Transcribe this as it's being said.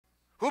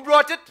Who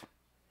brought it?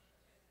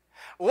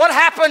 What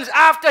happens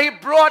after he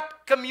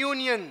brought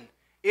communion?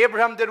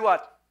 Abraham did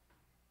what?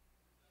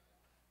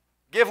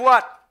 Give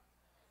what?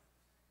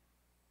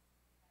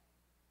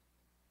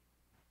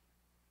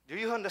 Do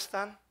you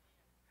understand?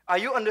 Are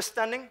you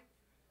understanding?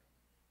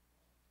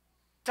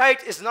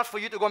 Tithe is not for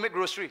you to go make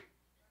grocery.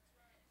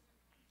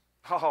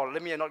 Oh,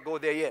 let me not go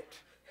there yet.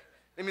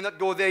 Let me not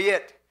go there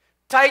yet.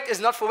 Tithe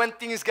is not for when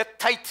things get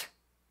tight.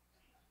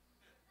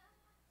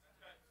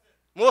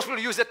 Most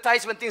people use the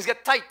tithes when things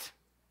get tight.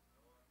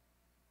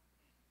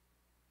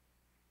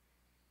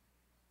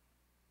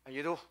 And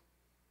you know,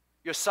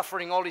 you're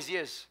suffering all these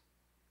years.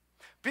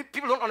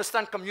 People don't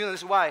understand communion.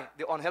 This is why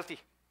they're unhealthy.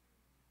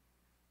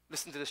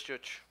 Listen to this,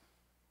 church.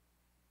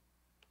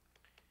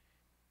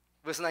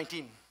 Verse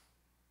 19.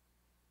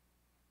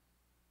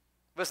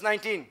 Verse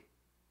 19.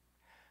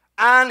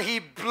 And he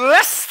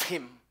blessed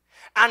him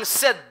and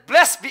said,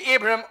 Blessed be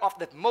Abraham of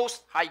the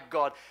Most High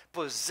God,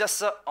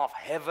 possessor of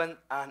heaven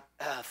and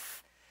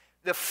earth.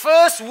 The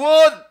first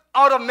word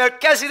out of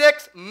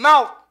Melchizedek's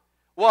mouth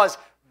was,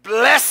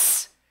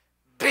 Blessed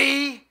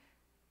be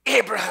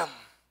Abraham.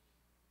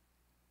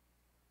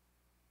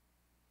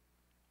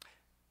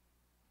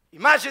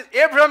 Imagine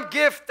Abraham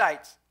gave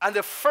tithes, and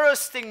the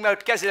first thing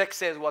Melchizedek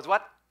says was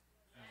what?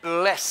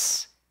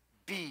 Blessed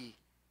be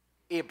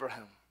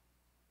Abraham.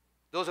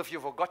 Those of you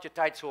who forgot your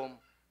tithes home,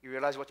 you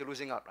realize what you're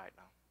losing out right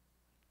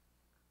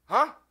now.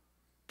 Huh?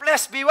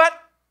 Blessed be what?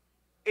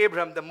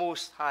 Abraham, the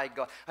Most High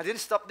God. I didn't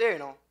stop there, you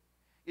know.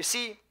 You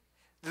see,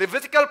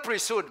 Levitical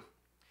priesthood.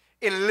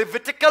 In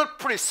Levitical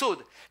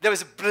priesthood, there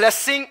is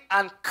blessing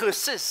and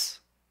curses.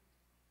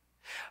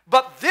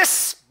 But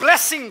this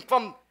blessing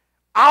from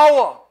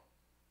our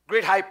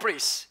great high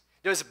priest,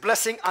 there is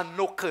blessing and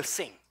no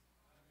cursing.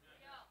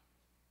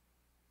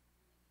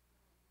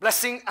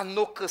 Blessing and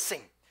no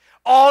cursing.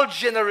 All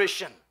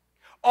generation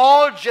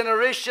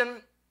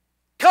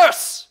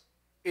curse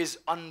is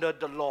under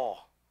the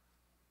law.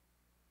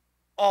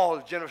 All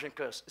generation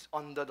curse is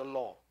under the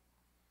law.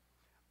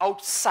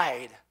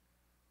 Outside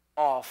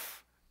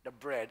of the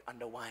bread and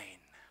the wine.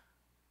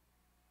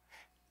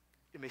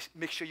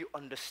 Make sure you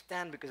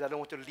understand, because I don't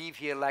want to leave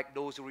here like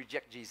those who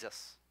reject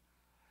Jesus.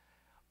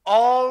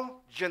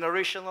 All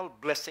generational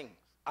blessings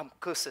and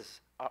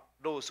curses are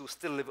those who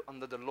still live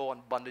under the law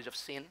and bondage of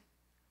sin.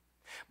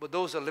 But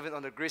those who are living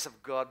under the grace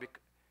of God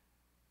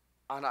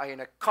and are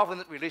in a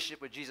covenant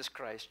relationship with Jesus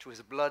Christ through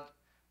his blood,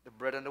 the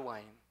bread and the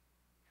wine,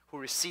 who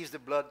receives the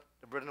blood,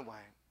 the bread and the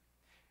wine,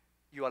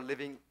 you are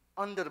living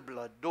under the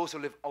blood. Those who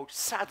live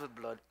outside of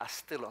the blood are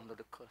still under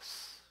the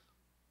curse.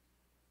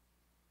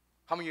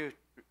 How many of you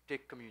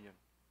take communion?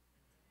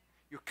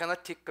 You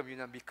cannot take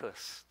communion and be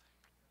cursed.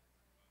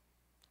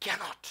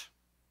 Cannot.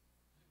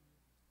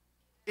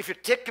 If you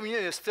take communion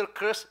and you're still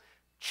cursed,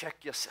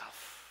 check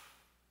yourself.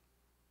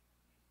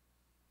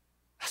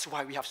 That's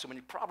why we have so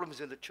many problems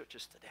in the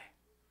churches today.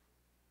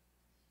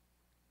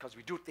 Because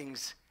we do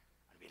things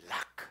and we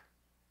lack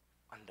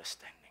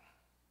understanding.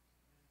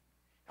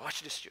 Now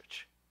watch this,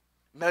 church.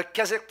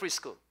 Melchizedek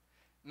priesthood.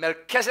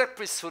 Melchizedek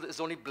priesthood is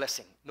only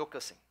blessing, no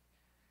cursing.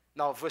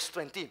 Now verse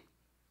 20.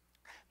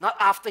 Not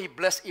after he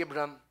blessed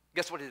Abraham,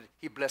 guess what he did?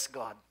 He blessed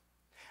God.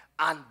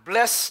 And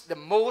blessed the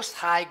Most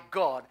High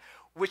God,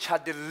 which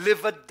had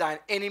delivered thine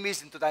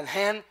enemies into thine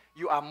hand.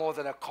 You are more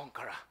than a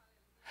conqueror.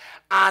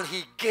 And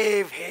he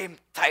gave him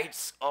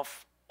tithes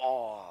of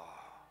all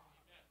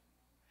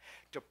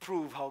to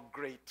prove how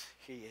great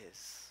he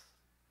is.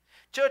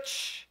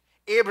 Church,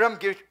 Abraham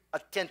gave a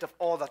tenth of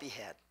all that he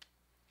had.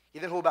 He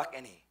didn't hold back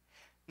any.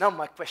 Now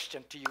my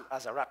question to you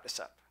as I wrap this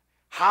up.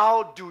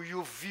 How do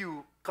you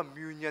view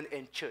communion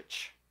in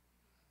church?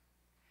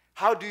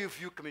 How do you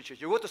view communion?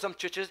 You go to some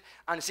churches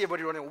and see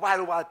everybody running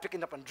wild,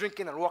 picking up and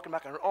drinking and walking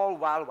back and all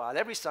wild.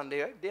 Every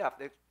Sunday, day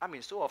after,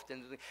 so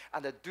often.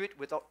 And they do it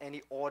without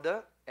any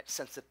order,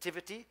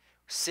 sensitivity,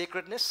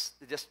 sacredness.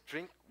 They just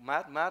drink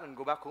mad, and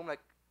go back home like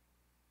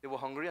they were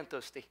hungry and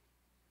thirsty.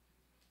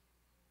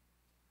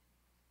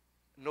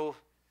 No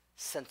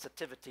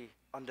sensitivity,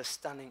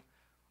 understanding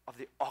of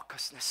the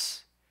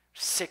augustness,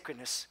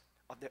 sacredness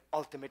of the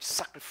ultimate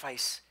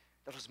sacrifice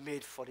that was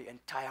made for the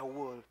entire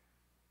world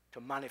to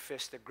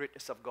manifest the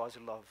greatness of God's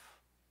love.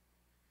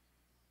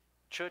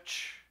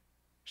 Church,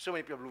 so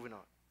many people are moving on.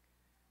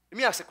 Let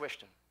me ask a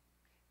question.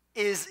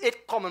 Is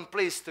it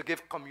commonplace to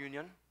give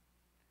communion?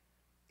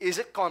 Is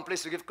it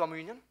commonplace to give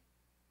communion?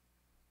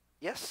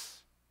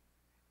 Yes.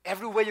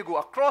 Everywhere you go,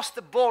 across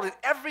the board, in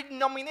every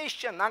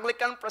denomination,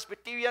 Anglican,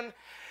 Presbyterian,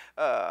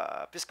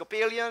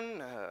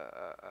 Episcopalian,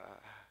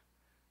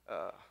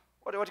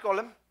 what do you call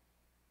them?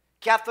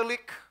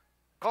 Catholic,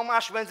 come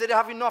Ash Wednesday, they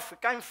have enough. You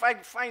can't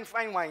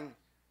find wine.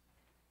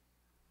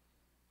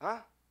 Huh?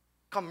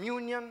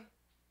 Communion,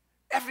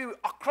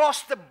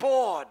 across the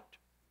board,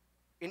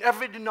 in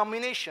every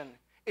denomination,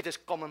 it is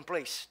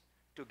commonplace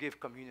to give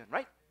communion,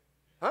 right?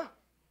 Huh?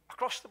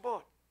 Across the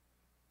board.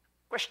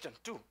 Question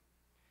 2,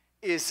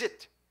 is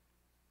it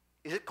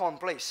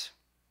commonplace?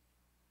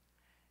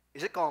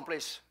 Is it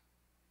commonplace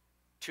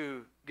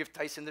to give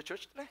tithes in the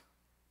church today?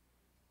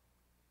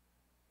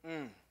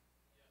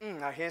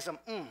 I hear some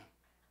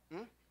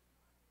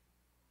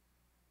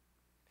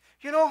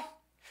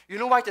You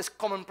know why it is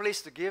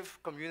commonplace to give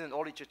communion in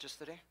all the churches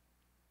today?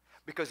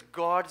 Because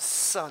God's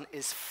Son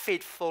is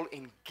faithful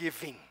in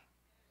giving.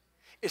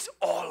 It's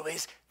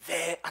always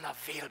there and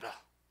available.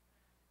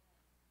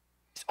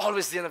 It's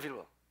always there and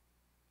available.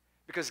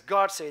 Because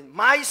God said,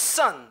 my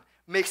Son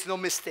makes no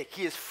mistake.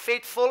 He is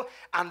faithful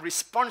and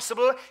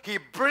responsible. He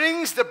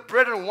brings the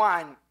bread and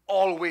wine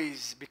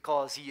always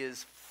because he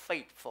is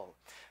faithful.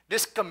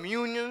 This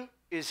communion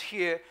is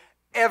here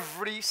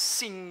every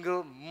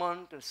single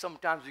month, and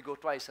sometimes we go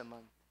twice a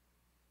month.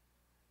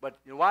 But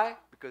you know why?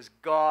 Because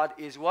God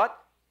is what?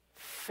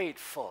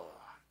 Faithful.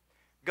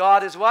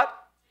 God is what?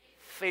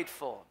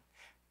 Faithful.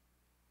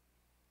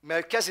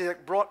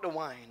 Melchizedek brought the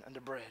wine and the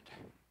bread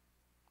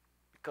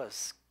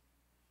because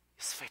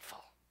he's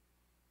faithful.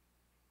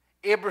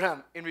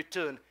 Abraham, in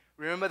return,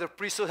 remember the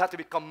priesthood had to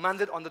be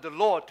commanded under the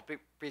law to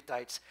pay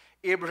tithes.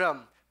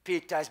 Abraham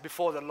paid tithes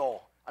before the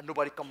law, and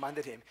nobody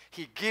commanded him.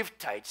 He gave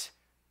tithes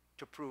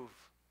to prove,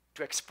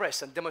 to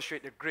express and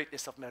demonstrate the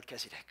greatness of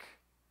Melchizedek.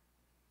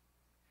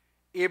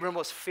 Abraham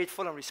was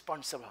faithful and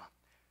responsible.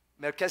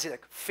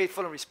 Melchizedek,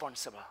 faithful and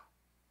responsible.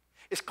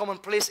 It's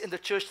commonplace in the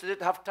church today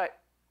to have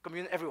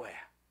communion everywhere.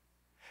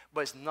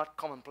 But it's not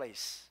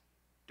commonplace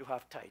to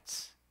have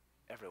tithes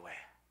everywhere.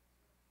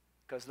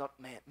 Because not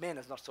man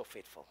is not so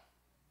faithful.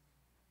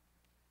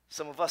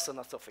 Some of us are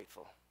not so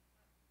faithful.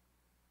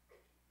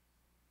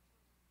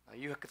 Now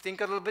you have to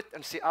think a little bit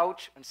and say,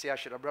 ouch, and say, I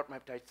should have brought my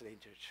tithes today in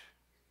church.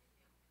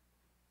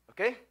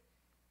 Okay?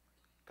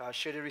 I'll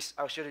show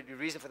you the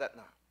reason for that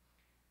now.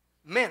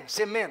 Men,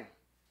 say men.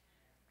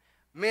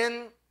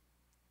 Men,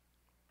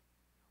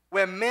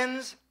 when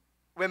man's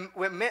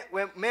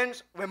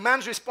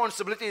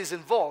responsibility is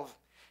involved,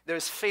 there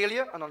is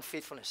failure and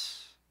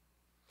unfaithfulness.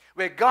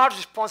 Where God's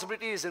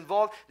responsibility is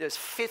involved, there is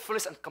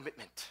faithfulness and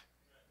commitment.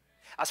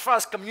 As far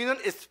as communion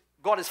is,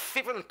 God is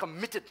faithful and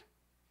committed.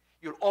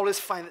 You'll always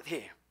find it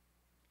here.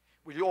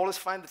 Will you always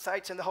find the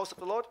tithes in the house of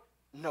the Lord?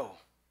 No.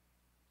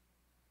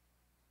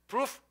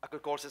 Proof? I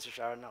could call Sister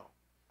Sharon now.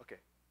 Okay.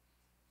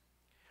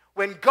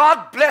 When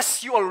God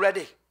bless you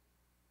already,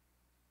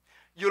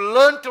 you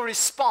learn to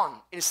respond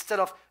instead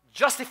of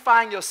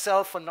justifying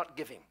yourself for not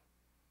giving.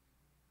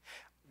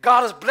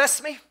 God has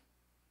blessed me.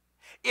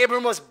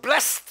 Abraham was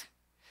blessed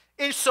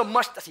in so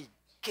much that he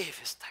gave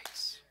his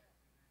tithes.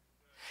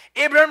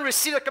 Abraham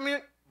received the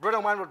communion, bread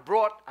and wine were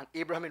brought, and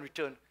Abraham in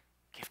return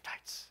gave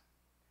tithes.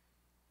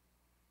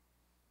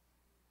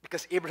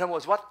 Because Abraham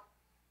was what?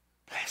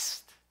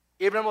 Blessed.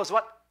 Abraham was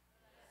what?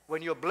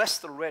 When you're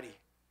blessed already,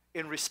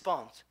 in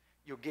response,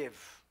 you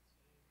give.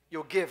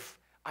 You give,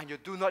 and you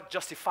do not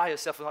justify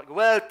yourself for not,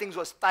 well, things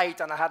was tight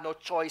and I had no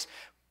choice.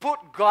 Put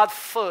God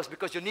first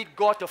because you need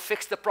God to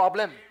fix the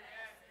problem.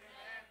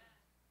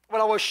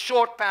 When I was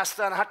short,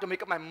 Pastor, and I had to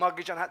make up my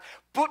mortgage, and I had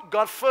put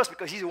God first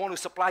because he's the one who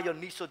supply your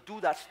needs, so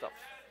do that stuff.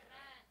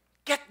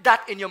 Get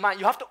that in your mind.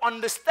 You have to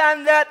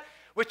understand that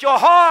with your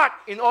heart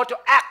in order to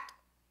act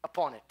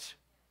upon it.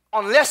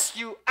 Unless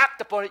you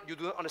act upon it, you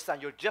do not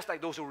understand. You're just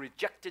like those who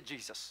rejected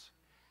Jesus.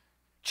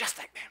 Just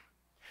like them.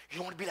 You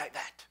don't want to be like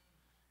that.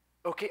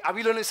 Okay, are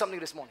we learning something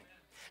this morning?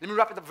 Let me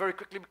wrap it up very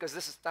quickly because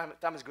this is time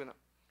is going up.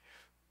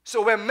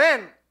 So when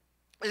man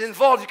is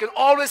involved, you can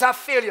always have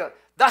failure.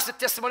 That's the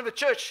testimony of the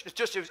church. The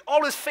church is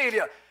always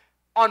failure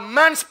on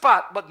man's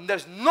part, but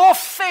there's no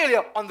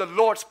failure on the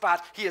Lord's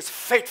part. He is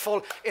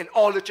faithful in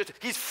all the churches.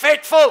 He's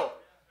faithful.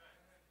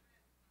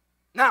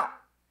 Now,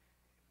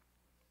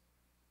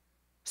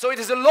 so it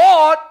is the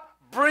Lord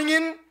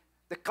bringing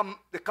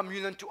the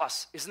communion to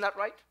us. Isn't that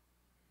right?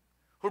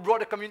 Who brought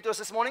the communion to us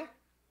this morning?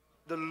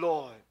 The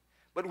Lord.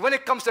 But when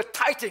it comes to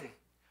tithing,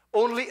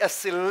 only a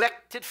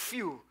selected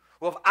few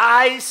who have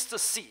eyes to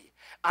see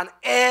and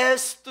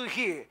ears to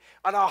hear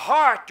and a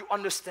heart to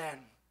understand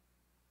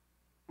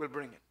will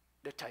bring it,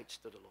 the tithes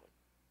to the Lord.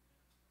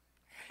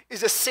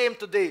 It's the same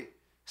today.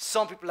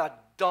 Some people are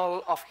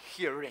dull of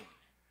hearing.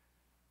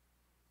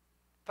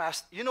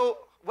 Pastor, you know,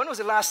 when was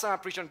the last time I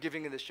preached on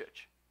giving in this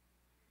church?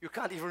 You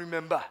can't even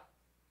remember.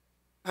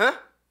 Huh?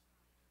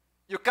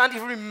 You can't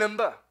even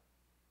remember.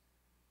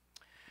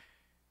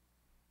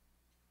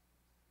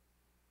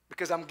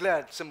 Because I'm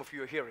glad some of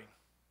you are hearing.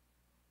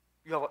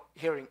 You have a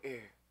hearing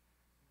ear.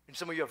 And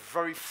some of you are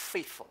very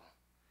faithful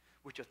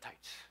with your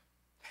tithes.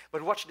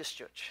 But watch this,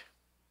 church.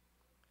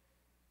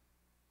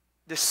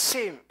 The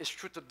same is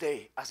true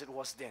today as it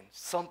was then.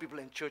 Some people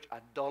in church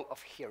are dull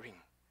of hearing.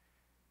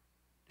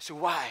 So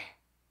why?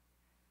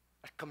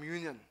 At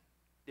communion,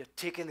 they're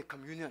taking the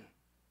communion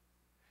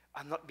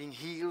and not being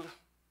healed,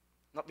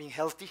 not being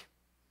healthy.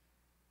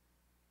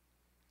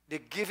 They're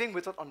giving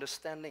without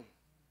understanding.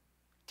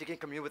 Taking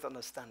communion without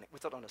understanding.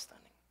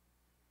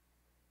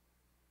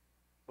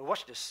 But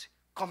watch this.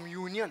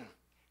 Communion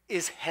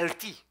is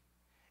healthy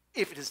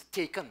if it is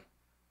taken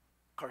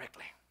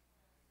correctly.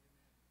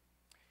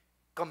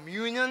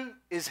 Communion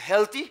is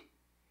healthy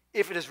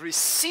if it is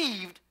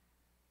received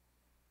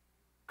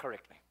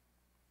correctly.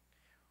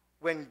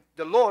 When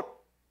the Lord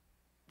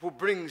who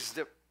brings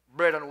the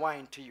bread and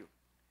wine to you,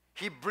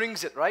 he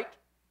brings it, right?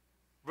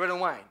 bread and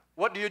wine.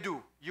 What do?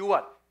 You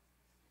what?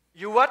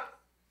 You what?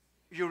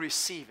 You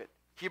receive it.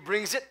 He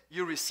brings it,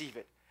 you receive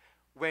it.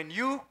 When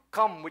you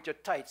come with your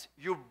tithes,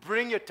 you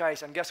bring your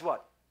tithes, and guess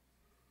what?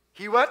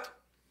 He what?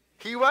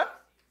 He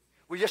what?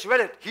 We just read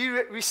it. He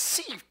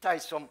received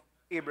tithes from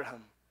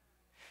Abraham.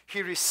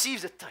 He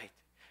receives the tithe.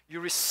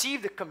 You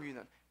receive the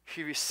communion.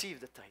 He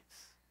received the tithes.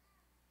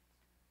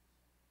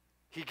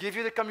 He give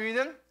you the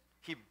communion.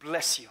 He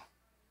bless you.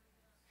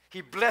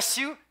 He bless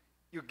you.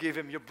 You give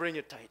him. You bring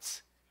your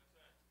tithes.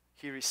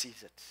 He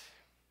receives it.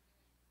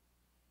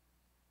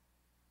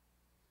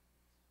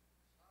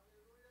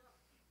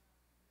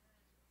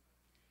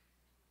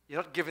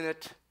 You're not giving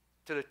it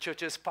to the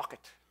church's pocket.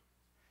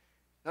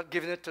 Not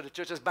giving it to the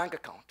church's bank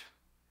account.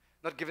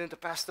 Not giving it to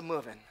Pastor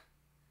Mervin.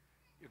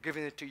 You're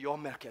giving it to your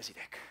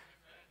Melchizedek,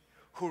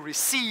 who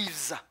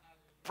receives,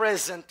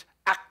 present,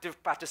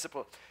 active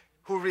participle,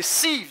 who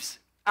receives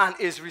and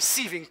is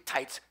receiving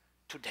tithes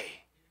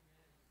today.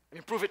 Let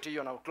me prove it to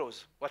you and I'll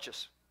close. Watch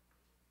this.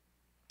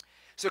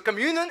 So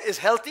communion is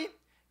healthy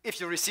if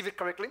you receive it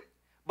correctly,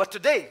 but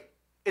today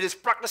it is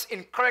practiced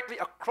incorrectly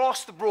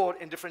across the board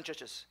in different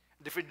churches,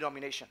 different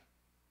denomination.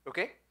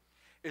 Okay?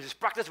 It is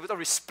practiced with a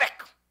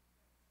respect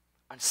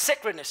and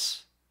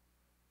sacredness.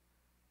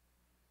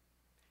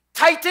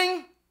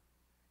 Tithing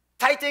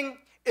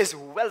is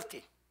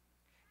wealthy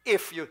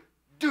if you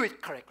do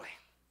it correctly.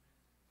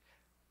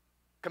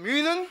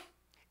 Communion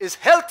is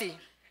healthy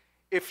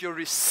if you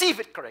receive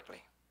it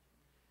correctly.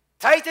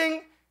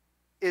 Tithing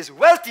is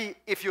wealthy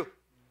if you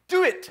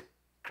do it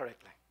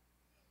correctly.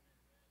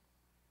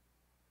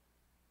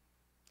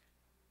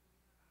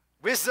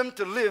 Wisdom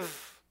to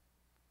live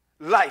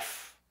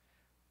life.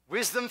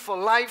 Wisdom for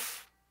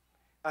life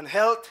and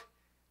health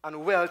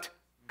and wealth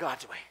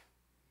God's way.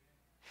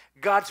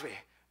 God's way,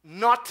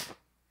 not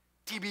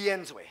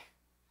TBN's way.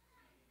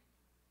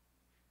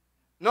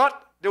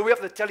 Not the way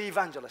of the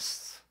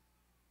televangelists.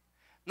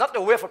 Not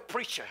the way of a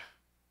preacher.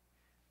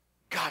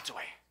 God's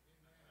way.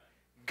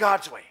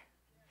 God's way.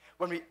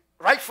 When we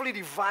rightfully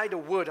divide the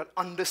word and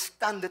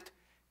understand it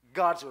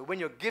God's way, when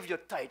you give your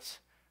tithes,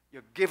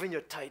 you're giving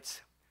your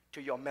tithes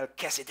to your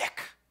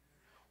Melchizedek.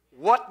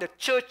 What the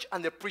church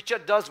and the preacher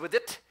does with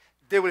it,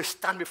 they will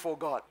stand before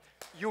God.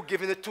 You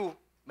giving it to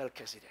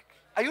Melchizedek.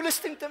 Are you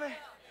listening to me?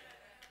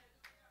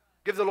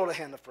 Give the Lord a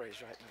hand of praise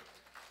right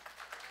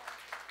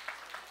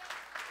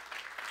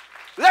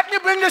now. Let me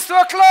bring this to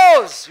a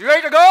close. You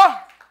ready to go?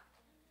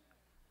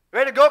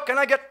 Ready to go? Can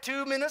I get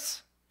 2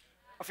 minutes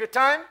of your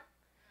time?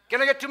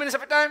 Can I get 2 minutes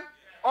of your time?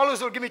 All those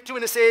who will give me 2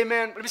 minutes, say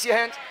amen. Let me see your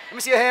hands. Let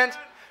me see your hands.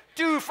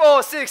 2,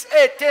 4, 6,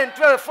 8, 10,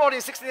 12, 14,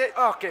 16, 18.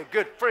 Okay,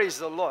 good. Praise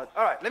the Lord.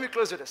 All right, let me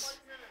close with this.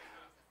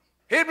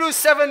 Hebrews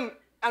 7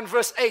 and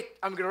verse 8.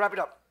 I'm going to wrap it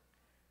up.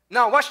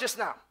 Now, watch this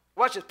now.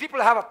 Watch this.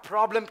 People have a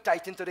problem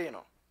tithing today, you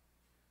know.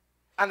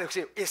 And they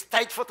say, it's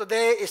tithe for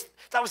today.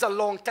 That was a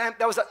long time.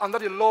 That was under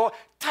the law.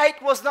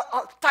 Tithe was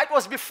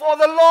before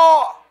the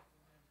law.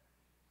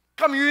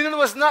 Communion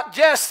was not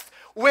just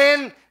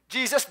when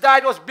Jesus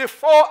died. It was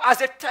before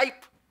as a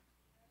type.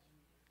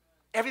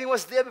 Everything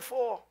was there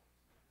before.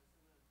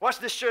 Watch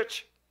this,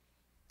 church.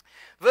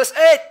 Verse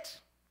 8.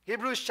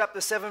 Hebrews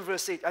chapter 7,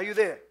 verse 8. Are you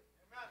there?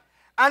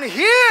 Amen. And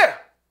here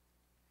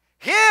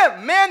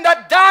men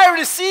that die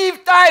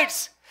receive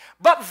tithes,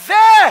 but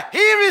there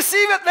he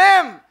receiveth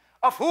them,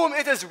 of whom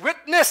it is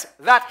witness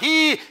that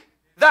he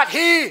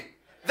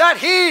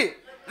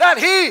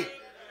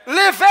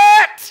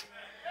liveth.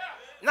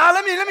 Now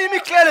let me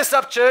clear this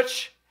up,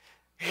 church.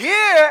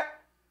 Here,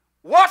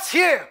 what's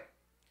here?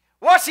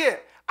 What's here?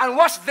 And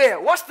what's there?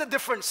 What's the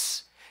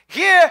difference?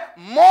 Here,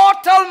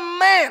 mortal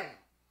men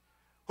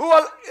who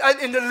are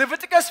in the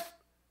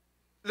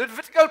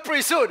Levitical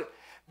priesthood,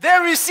 they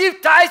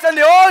received tithes and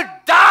they all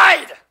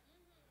died.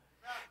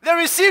 They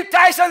received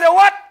tithes and they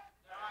what?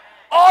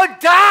 All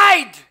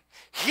died.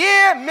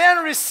 Here,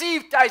 men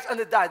received tithes and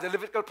they died. The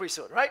Levitical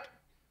priesthood, right?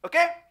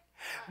 Okay?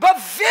 But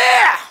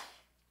there,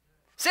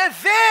 say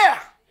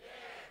there,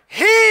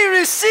 he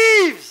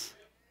receives.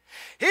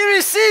 He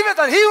receiveth,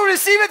 and he who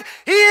receiveth,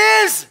 he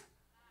is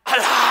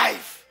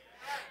alive.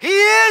 He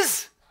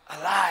is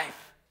alive.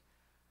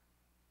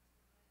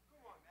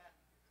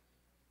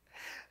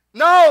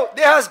 Now,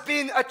 there has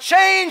been a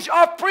change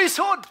of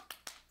priesthood.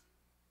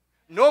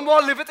 No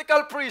more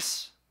Levitical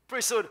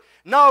priesthood.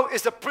 Now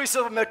it's the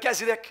priesthood of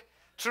Melchizedek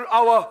through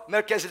our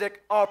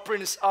Melchizedek, our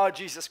Prince, our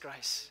Jesus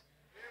Christ.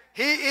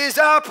 He is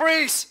our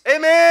priest.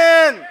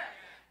 Amen.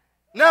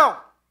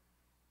 Now,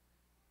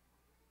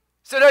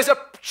 so there's a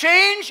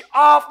change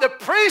of the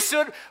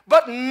priesthood,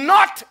 but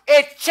not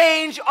a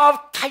change of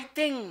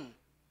tithing.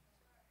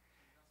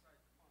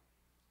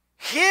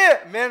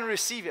 Here, men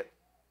receive it,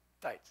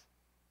 tithes.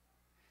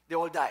 They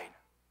all died.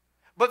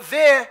 But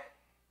there,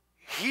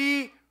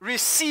 he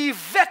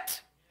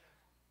receiveth.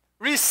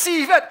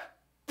 Receiveth.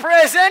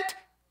 Present,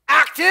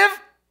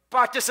 active,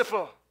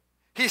 participle.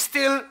 He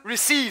still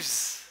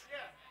receives.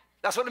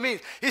 That's what it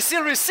means. He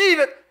still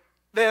receiveth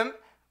them,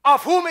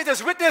 of whom it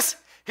is witness.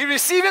 He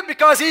received it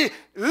because he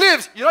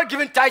lives. You're not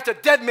giving tithe to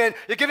dead men.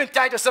 You're giving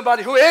tithe to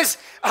somebody who is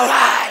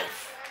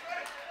alive.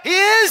 He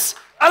is is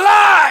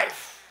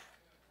alive.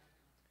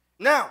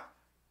 Now,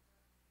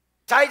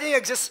 tithing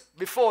exists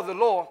before the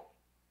law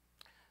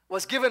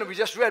was given, we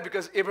just read,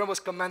 because Abraham was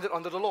commanded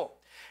under the law.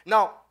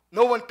 Now,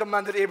 no one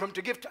commanded Abraham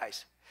to give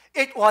tithes.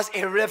 It was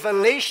a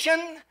revelation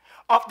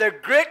of the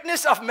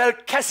greatness of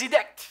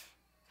Melchizedek.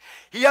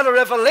 He had a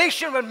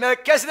revelation when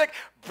Melchizedek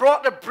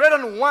brought the bread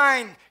and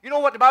wine. You know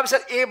what the Bible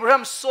said?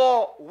 Abraham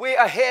saw way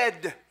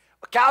ahead,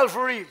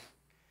 Calvary.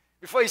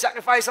 Before he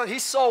sacrificed, he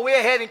saw way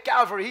ahead in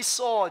Calvary. He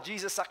saw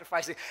Jesus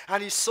sacrificing,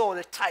 and he saw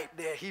the tithe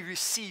there. He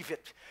received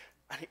it,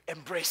 and he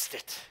embraced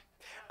it.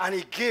 And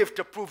he gave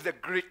to prove the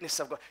greatness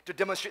of God, to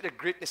demonstrate the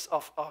greatness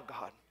of our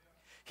God.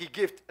 He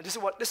gave. This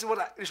is what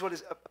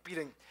is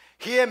appealing.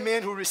 Here,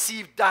 men who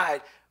received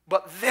died,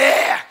 but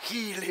there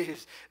he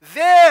lives.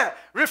 There,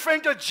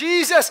 referring to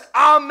Jesus,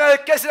 our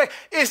Melchizedek,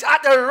 is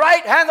at the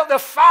right hand of the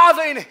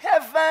Father in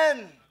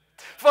heaven.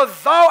 For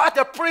thou art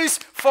a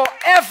priest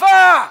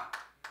forever.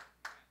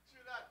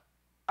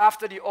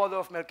 After the order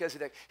of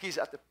Melchizedek, he's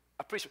at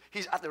a priest.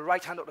 He's at the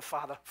right hand of the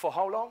Father. For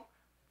how long?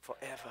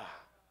 Forever.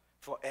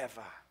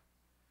 Forever.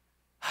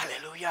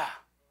 Hallelujah.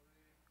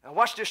 Now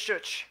watch this,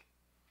 church.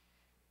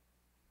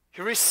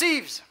 He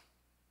receives.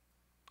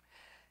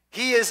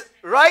 He is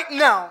right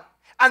now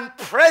and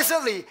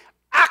presently,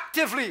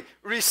 actively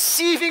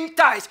receiving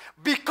tithes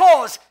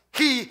because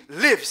he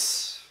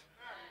lives.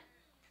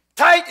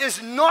 Tithe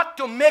is not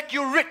to make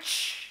you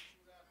rich,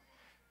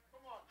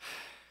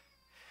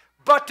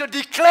 but to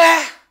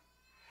declare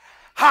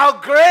how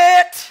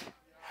great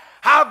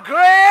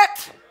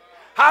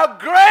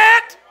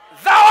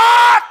thou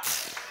art.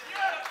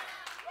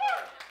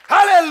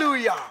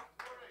 Hallelujah.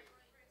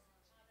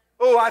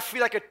 Oh, I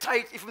feel like a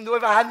tithe. Even though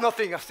if I had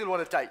nothing, I still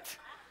want a tithe.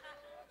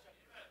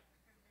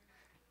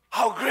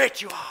 How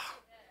great you are.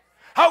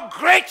 How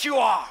great you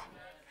are.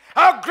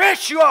 How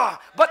great you are.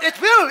 But it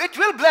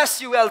will bless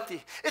you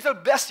wealthy. It will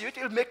bless you. It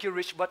will make you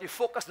rich. But you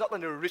focus not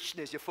on the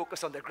richness. You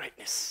focus on the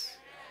greatness.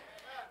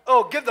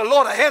 Oh, give the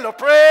Lord a hand of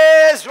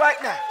praise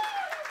right now.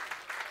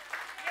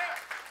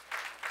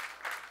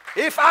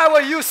 If I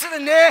were you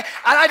sitting there and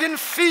I didn't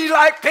feel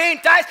like paying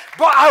tithes,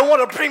 but I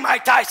want to bring my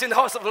tithes in the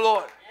house of the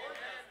Lord.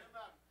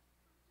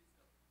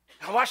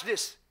 Now watch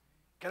this.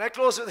 Can I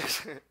close with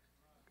this?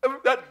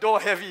 That door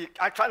heavy.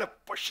 I'm trying to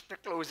push it to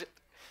close it.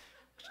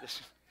 Watch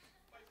this.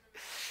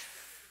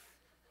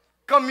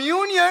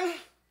 Communion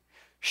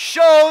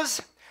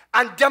shows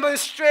and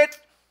demonstrates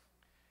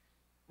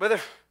whether.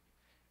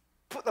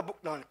 Put the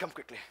book down. Come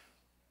quickly.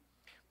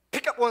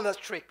 Pick up one of that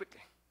tray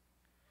quickly.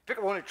 Pick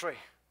up one of the tray.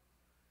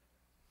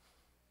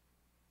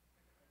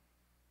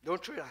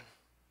 Don't tree on.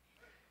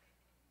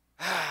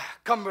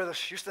 Come,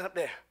 brothers. You stand up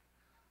there.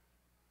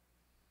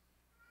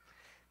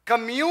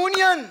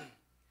 Communion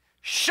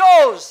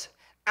shows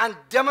and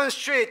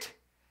demonstrates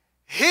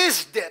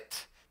his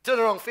death. Turn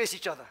around, face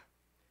each other.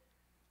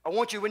 I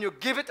want you, when you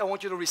give it, I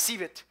want you to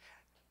receive it.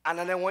 And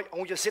then I want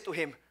you to say to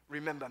him,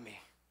 remember me.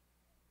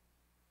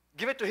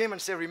 Give it to him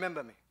and say,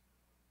 remember me.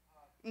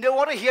 They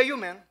want to hear you,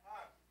 man.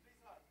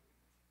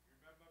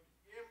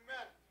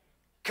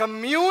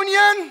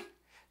 Communion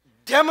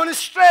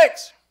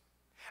demonstrates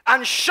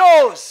and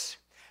shows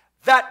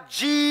that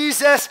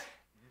Jesus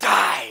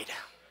died.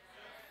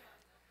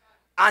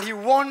 And he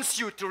wants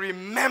you to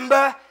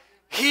remember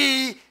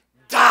he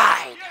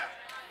died.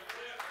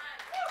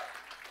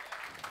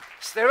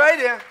 Stay right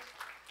there.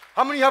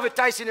 How many have a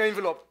tithe in your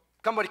envelope?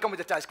 Somebody come with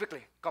the tithes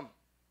quickly. Come.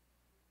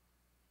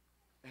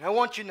 And I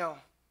want you now.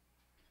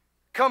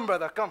 Come,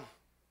 brother, come.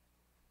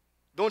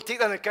 Don't take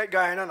that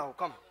guy now.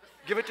 Come.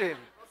 Give it to him.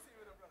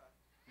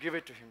 Give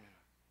it to him.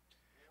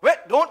 Wait,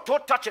 don't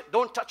touch it.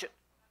 Don't touch it.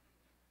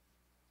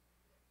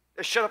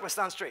 Just shut up and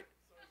stand straight.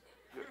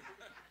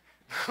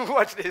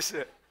 Watch this.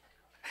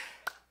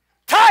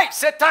 Tithe,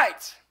 say tithe.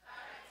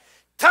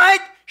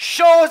 Tithe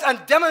shows and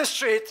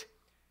demonstrates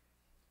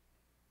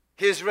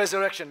his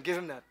resurrection. Give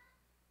him that.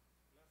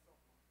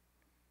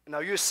 Now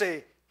you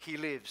say, he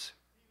lives.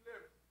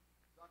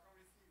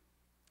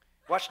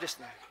 Watch this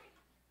now.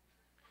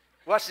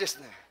 Watch this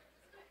now.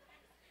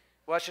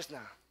 Watch this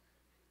now.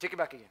 Take it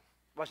back again.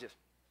 Watch this.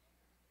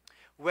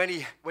 When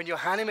you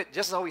hand him it,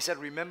 just as how he said,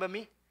 remember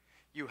me,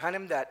 you hand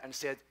him that and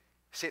say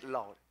it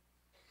loud.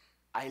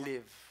 I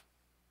live.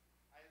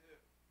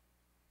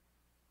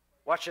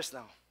 Watch this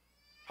now.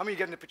 How many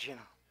get in the picture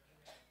now?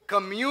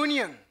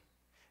 Communion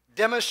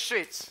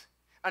demonstrates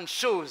and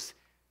shows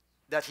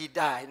that he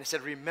died and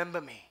said, remember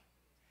me.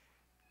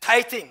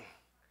 Tithing,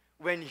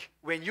 when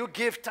you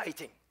give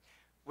tithing,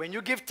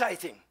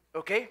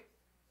 okay?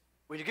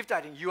 When you give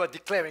tithing, you are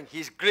declaring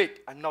he's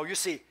great. And now you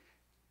say,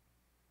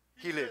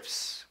 he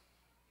lives.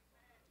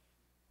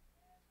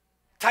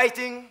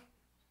 Tithing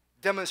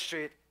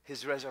demonstrates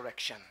his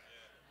resurrection.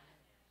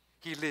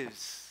 He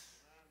lives.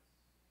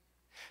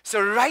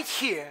 So right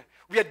here,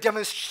 we are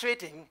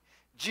demonstrating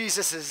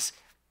Jesus'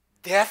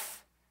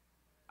 death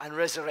and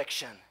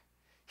resurrection.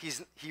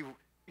 He's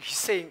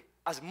saying,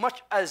 as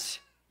much as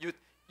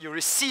you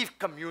receive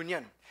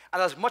communion,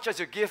 and as much as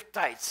you give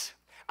tithes,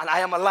 and I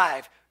am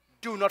alive,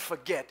 do not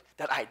forget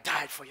that I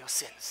died for your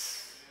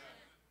sins.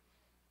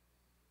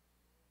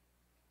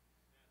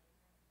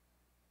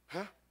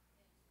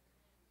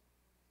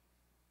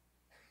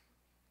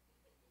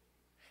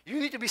 You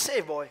need to be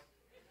saved, boy.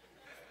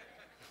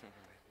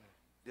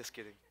 Just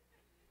kidding.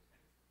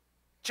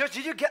 Church,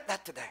 did you get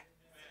that today?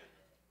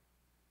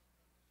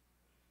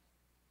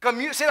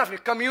 Say that with me.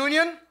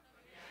 Communion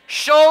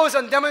shows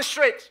and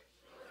demonstrates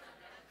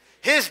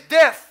his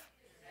death.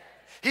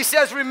 He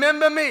says,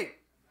 remember me.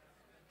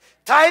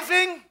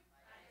 Tithing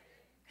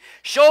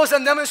shows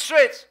and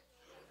demonstrates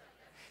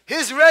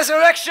his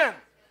resurrection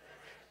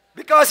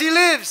because he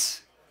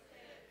lives.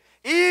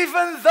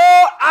 Even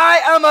though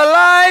I am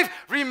alive,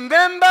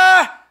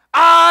 remember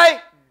I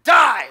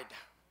died.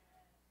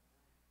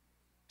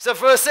 So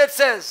verse 8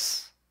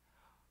 says,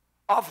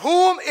 of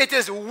whom it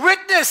is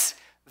witness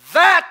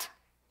that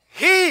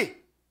he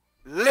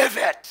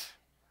liveth.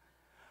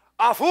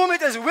 Of whom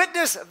it is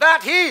witness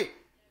that he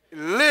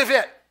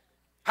liveth.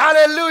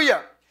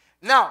 Hallelujah.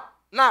 Now,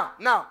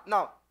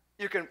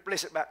 you can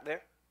place it back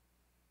there.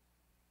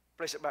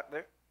 Place it back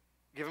there.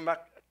 Give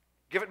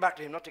it back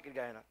to him, not take it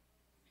guy now.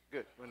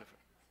 Good, wonderful.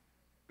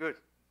 Good.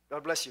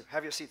 God bless you.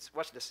 Have your seats.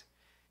 Watch this.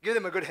 Give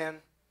them a good hand.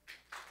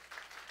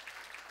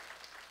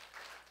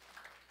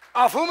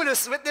 Of whom it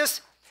is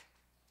witness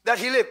that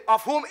he lived.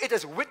 Of whom it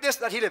is witness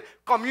that he lived.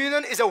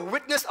 Communion is a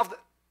witness of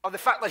the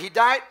fact that he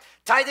died.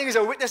 Tithing is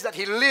a witness that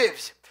he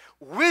lives.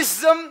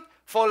 Wisdom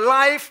for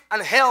life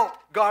and health,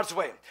 God's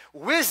way.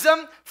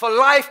 Wisdom for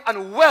life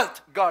and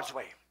wealth, God's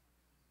way.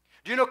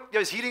 Do you know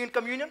there's healing in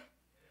communion?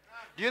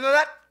 Do you know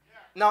that?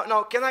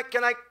 Now, can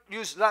I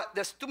use that?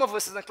 There's two more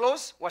verses and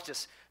close. Watch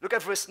this. Look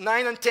at verse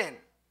 9 and 10.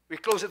 We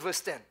close at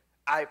verse 10.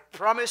 I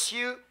promise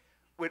you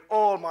with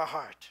all my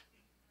heart.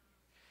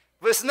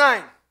 Verse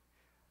 9.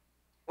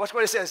 Watch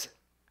what it says.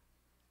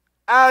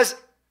 As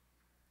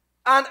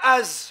I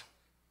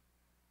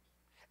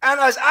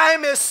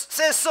may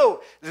say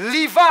so,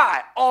 Levi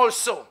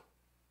also,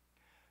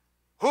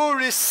 who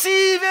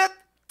receiveth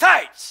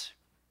tithes,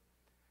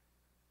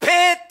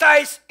 paid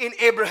tithes in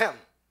Abraham.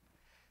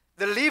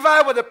 The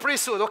Levi were the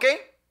priesthood, okay?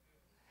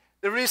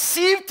 They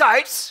received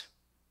tithes.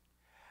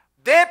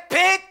 They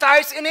paid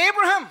tithes in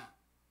Abraham.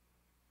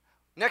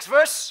 Next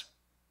verse.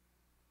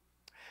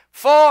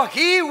 For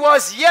he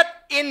was yet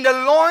in the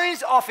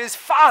loins of his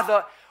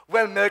father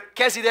when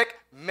Melchizedek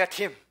met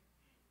him.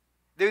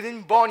 They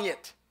weren't born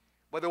yet,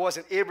 but they was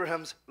in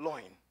Abraham's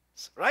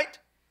loins, right?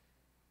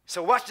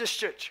 So watch this,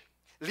 church.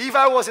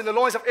 Levi was in the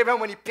loins of Abraham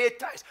when he paid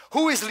tithes.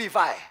 Who is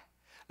Levi?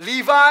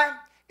 Levi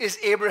is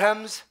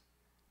Abraham's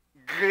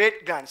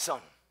great-grandson.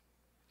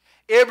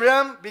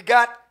 Abraham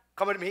begat,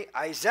 come with me,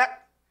 Isaac.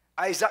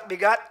 Isaac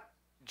begat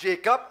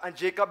Jacob, and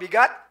Jacob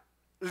begat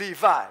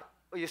Levi.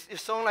 Oh, you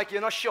sound like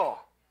you're not sure.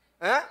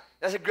 Huh?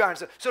 That's a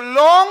grandson. So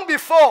long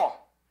before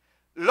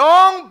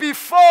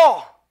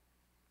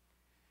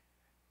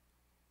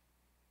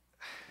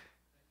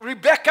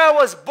Rebecca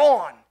was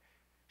born,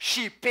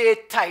 she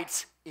paid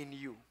tithes in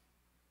you.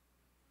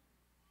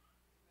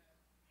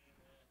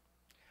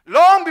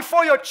 Long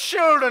before your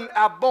children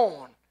are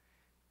born,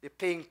 they're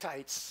paying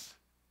tithes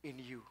in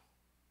you.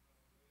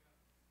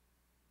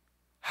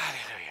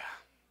 Hallelujah.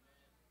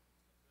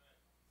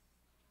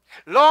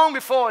 Long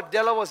before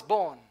Della was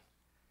born,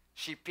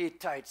 she paid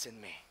tithes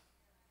in me.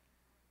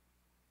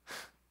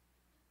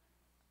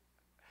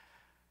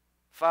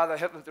 Father,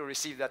 help them to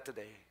receive that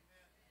today.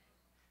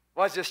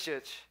 Watch this,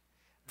 church.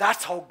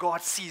 That's how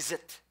God sees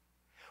it.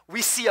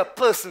 We see a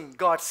person,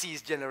 God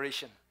sees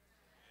generation.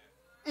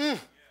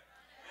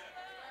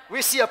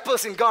 We see a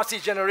person, God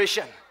sees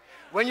generation.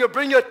 When you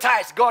bring your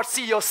tithes, God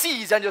sees your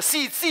seeds and your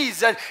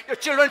seeds and your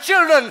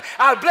children.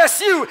 I'll bless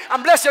you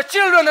and bless your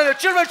children and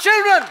your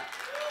children.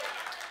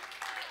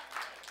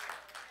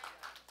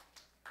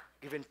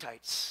 Giving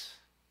tithes.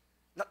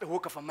 Not the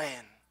work of a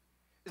man.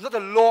 It's not the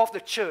law of the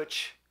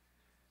church.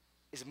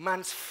 It's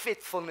man's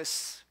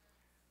faithfulness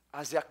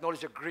as they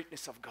acknowledge the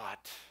greatness of God.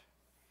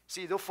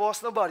 See, don't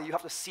force nobody. You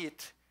have to see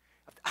it.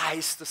 You have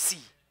eyes to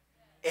see,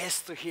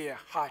 ears to hear,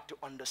 heart to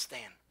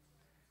understand.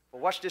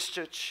 But watch this,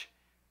 church.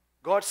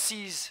 God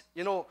sees,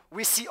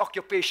 we see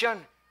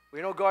occupation.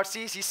 We know God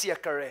sees, He sees a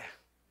career.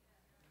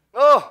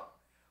 Oh,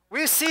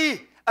 we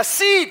see a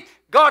seed.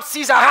 God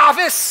sees a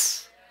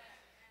harvest.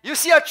 You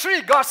see a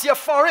tree, God sees a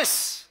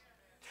forest.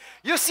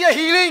 You see a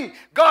healing,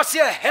 God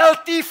sees a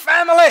healthy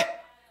family.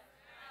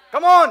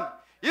 Come on.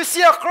 You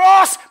see a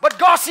cross, but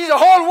God sees the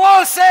whole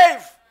world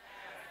saved.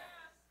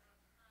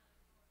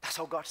 That's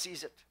how God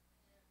sees it.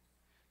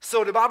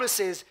 So the Bible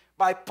says,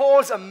 by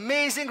Paul's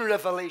amazing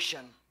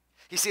revelation,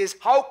 he says,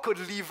 how could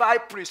Levi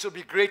priesthood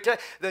be greater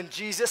than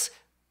Jesus,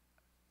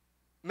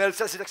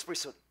 Melchizedek's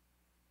priesthood?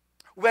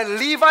 When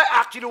Levi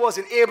actually was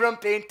in Abraham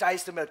paying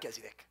tithes to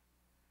Melchizedek.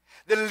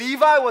 The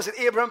Levi was in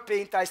Abraham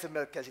paying tithes to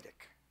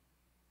Melchizedek.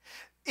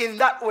 In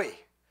that way,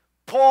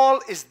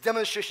 Paul is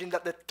demonstrating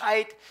that the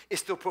tithe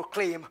is to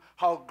proclaim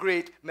how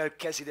great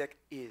Melchizedek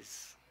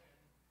is.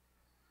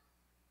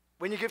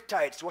 When you give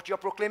tithes, what you're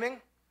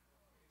proclaiming?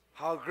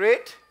 How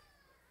great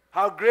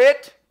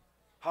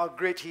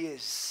he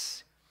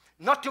is.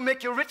 Not to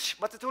make you rich,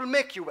 but it will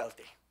make you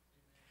wealthy.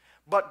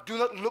 But do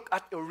not look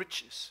at your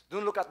riches.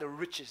 Don't look at the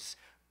riches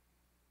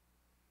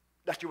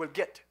that you will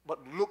get, but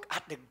look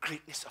at the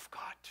greatness of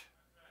God.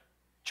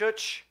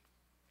 Church,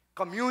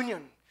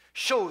 communion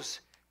shows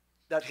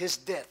that his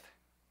death,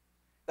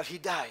 that he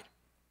died.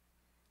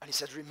 And he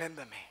said,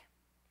 remember me.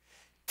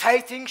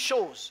 Tithing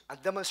shows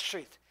and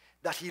demonstrates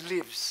that he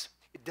lives.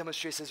 It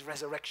demonstrates his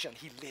resurrection.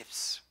 He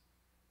lives.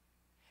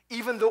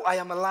 Even though I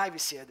am alive, he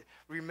said,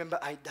 remember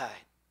I died.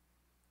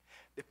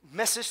 The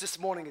message this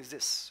morning is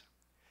this.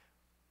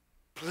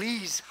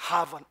 Please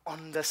have an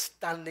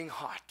understanding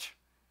heart.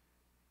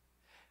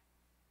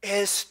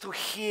 Ears to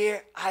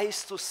hear,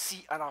 eyes to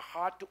see, and a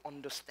heart to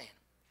understand.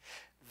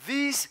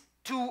 These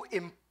two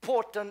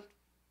important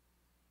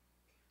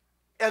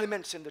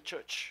elements in the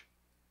church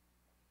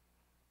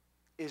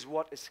is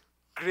what is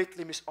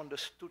greatly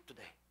misunderstood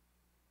today.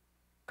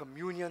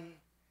 Communion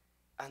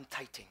and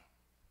tithing.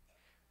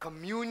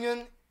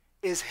 Communion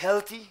is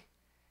healthy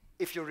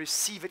if you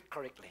receive it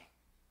correctly.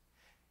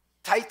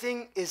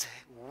 Tithing is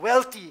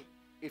wealthy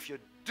if you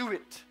do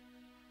it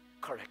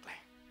correctly.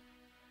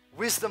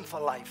 Wisdom for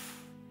life.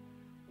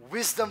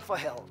 Wisdom for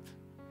health.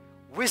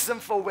 Wisdom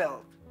for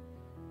wealth.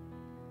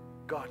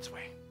 God's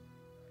way.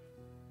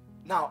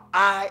 Now,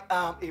 I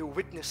am a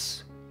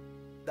witness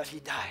that he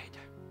died.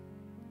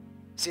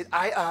 Say,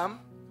 I am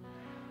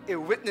a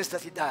witness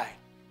that he died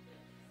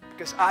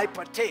because I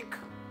partake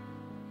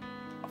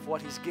of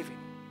what he's giving.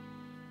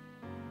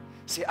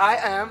 Say, I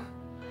am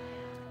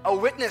a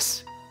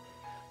witness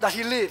that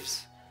he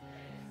lives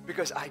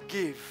because I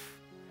give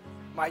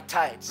my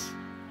tithes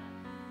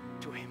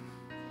to him.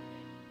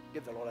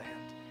 Give the Lord a hand.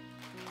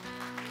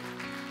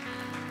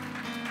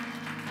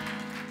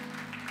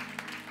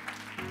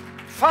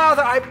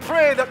 Father, I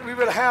pray that we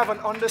will have an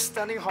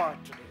understanding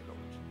heart today, Lord.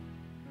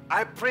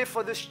 I pray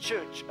for this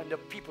church and the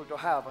people to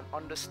have an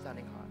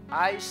understanding heart.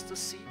 Eyes to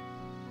see,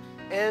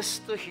 ears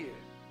to hear,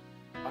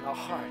 and a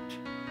heart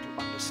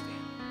to understand.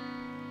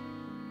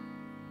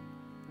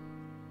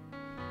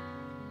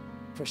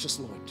 Precious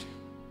Lord,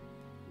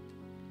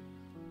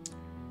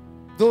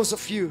 those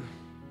of you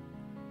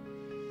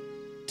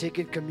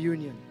taking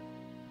communion,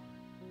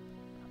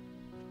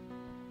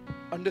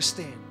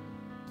 understand,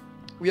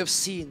 we have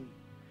seen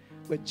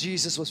where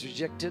Jesus was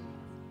rejected,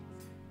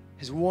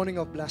 his warning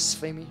of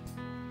blasphemy,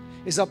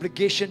 his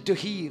obligation to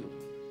heal,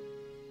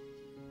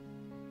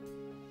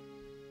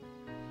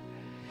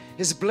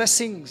 his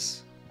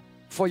blessings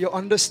for your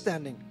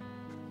understanding,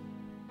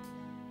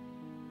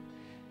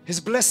 his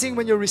blessing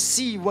when you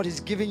receive what he's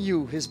giving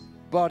you, his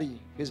body,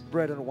 his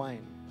bread and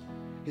wine.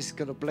 He's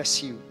going to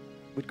bless you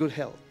with good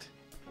health.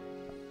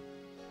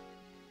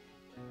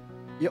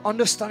 Your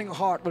understanding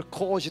heart will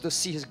cause you to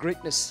see his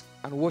greatness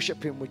and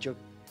worship him with your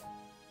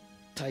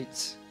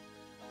tithes.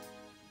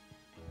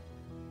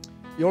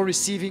 Your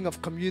receiving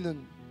of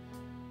communion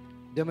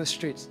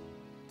demonstrates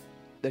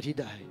that he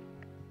died.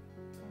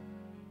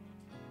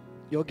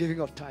 Your giving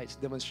of tithes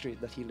demonstrates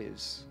that he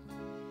lives.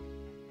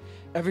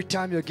 Every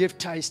time you give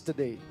tithes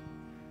today,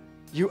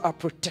 you are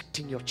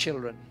protecting your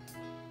children.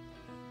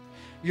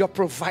 You are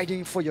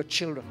providing for your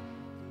children.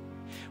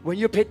 When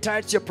you pay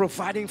tithes, you're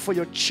providing for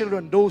your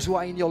children, those who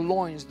are in your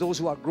loins, those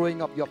who are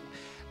growing up, you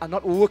are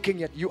not working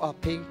yet, you are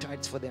paying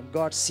tithes for them.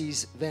 God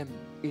sees them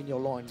in your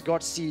loins.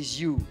 God sees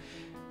you.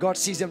 God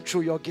sees them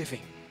through your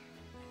giving.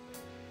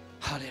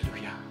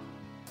 Hallelujah.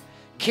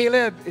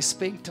 Caleb is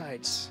paying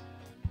tithes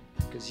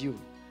because you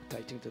are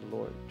tithing to the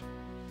Lord.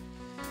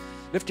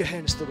 Lift your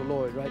hands to the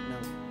Lord right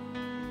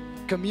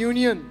now.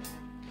 Communion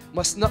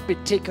must not be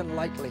taken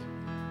lightly.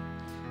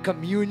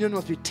 Communion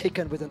must be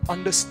taken with an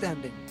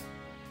understanding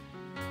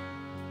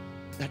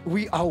that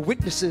we are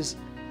witnesses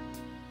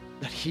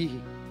that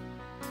he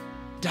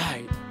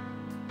died,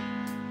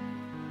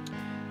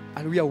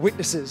 and we are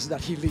witnesses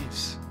that he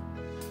lives.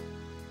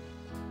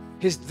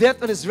 His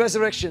death and his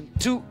resurrection,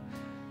 two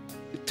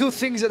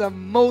things that are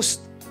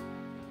most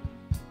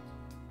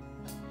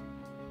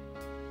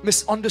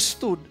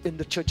misunderstood in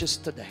the churches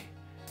today.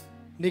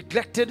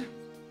 Neglected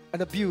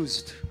and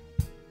abused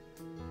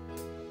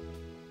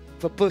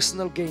for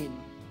personal gain.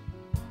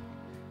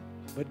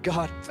 But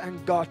God,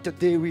 thank God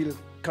today we'll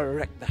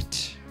correct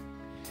that.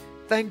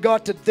 Thank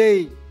God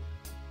today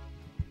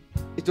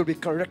it will be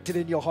corrected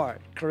in your heart,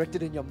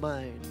 corrected in your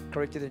mind,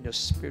 corrected in your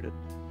spirit.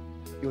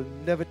 You'll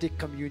never take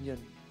communion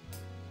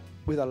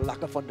with a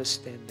lack of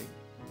understanding.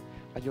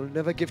 And you'll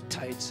never give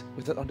tithes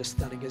without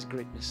understanding his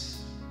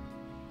greatness.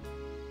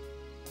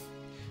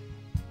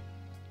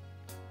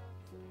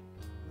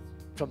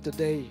 From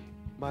today,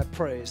 my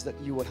prayer is that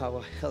you will have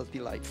a healthy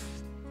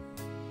life.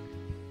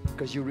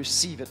 Because you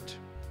receive it,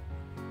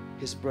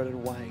 his bread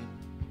and wine.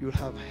 You'll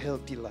have a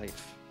healthy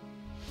life.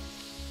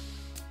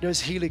 There's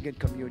healing in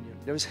communion.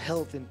 There's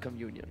health in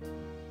communion.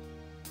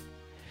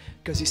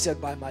 Because he said,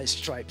 by my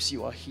stripes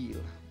you are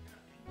healed.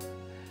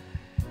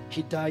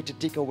 He died to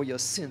take away your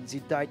sins. He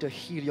died to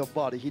heal your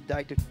body. He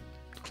died to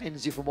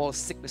cleanse you from all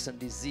sickness and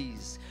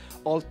disease,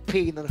 all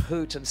pain and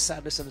hurt and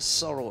sadness and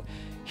sorrow.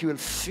 He will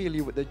fill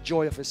you with the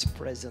joy of his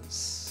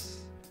presence.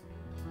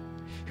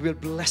 He will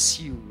bless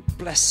you,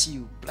 bless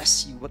you,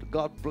 bless you. What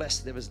God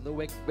blessed, there is no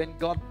way. When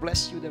God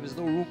bless you, there is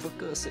no room for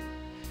cursing.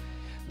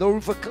 No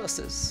room for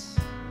curses.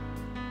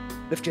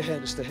 Lift your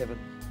hands to heaven.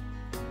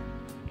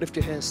 Lift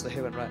your hands to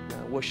heaven right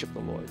now. Worship the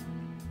Lord.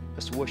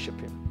 Let's worship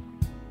Him.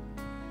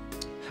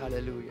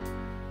 Hallelujah.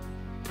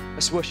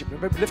 Let's worship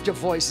Him. Lift your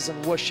voices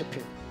and worship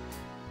Him.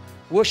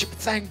 Worship.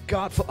 Thank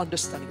God for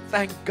understanding.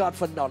 Thank God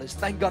for knowledge.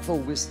 Thank God for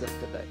wisdom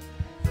today.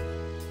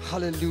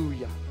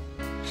 Hallelujah.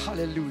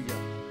 Hallelujah.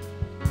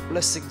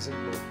 Blessings and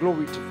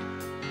glory to you.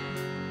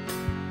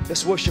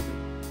 Let's worship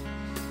Him.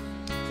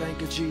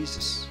 Thank you,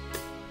 Jesus.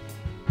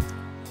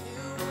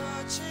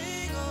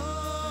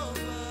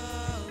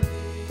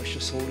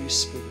 Precious Holy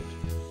Spirit.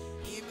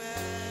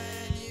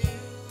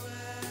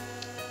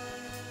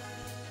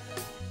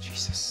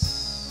 Jesus.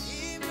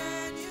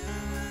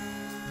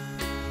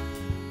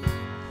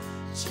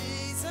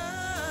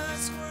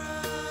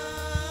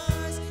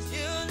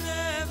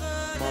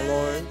 My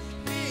Lord,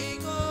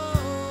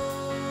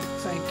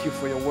 thank you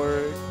for your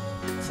word.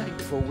 Thank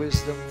you for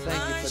wisdom.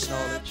 Thank you for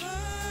knowledge.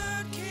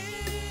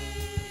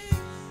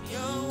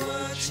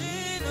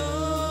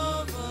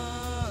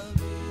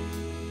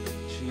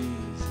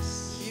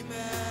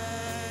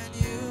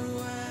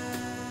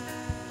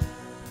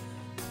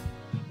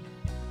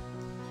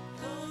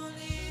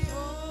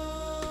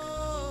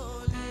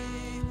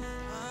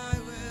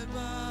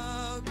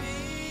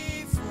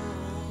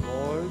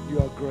 You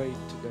are great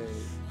today.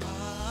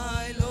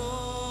 My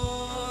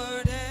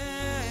Lord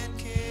and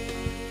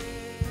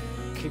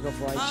King. King of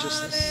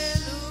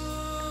righteousness.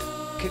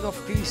 Hallelujah. King of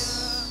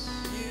peace.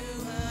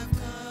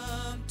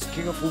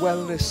 King of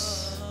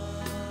wellness.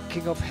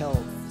 King of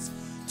health.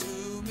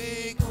 To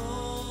make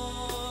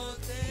all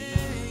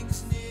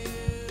things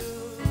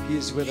new. He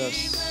is with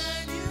us.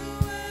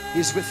 He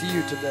is with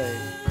you today.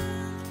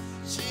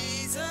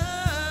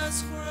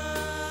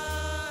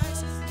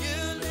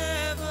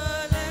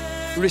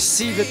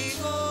 Receive it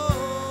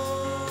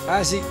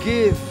as He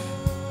give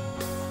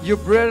you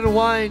bread and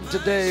wine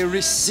today.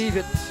 Receive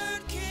it.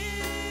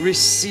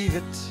 Receive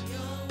it.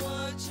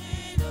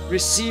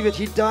 Receive it.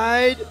 He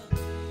died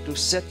to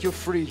set you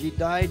free. He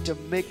died to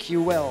make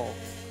you well.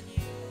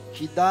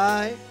 He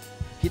died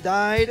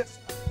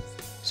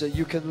so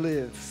you can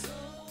live.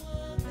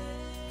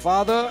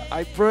 Father,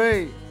 I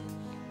pray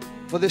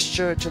for this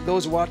church and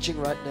those watching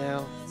right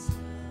now,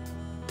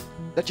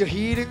 that your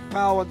healing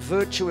power and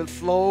virtue will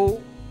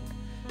flow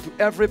to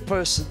every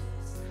person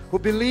who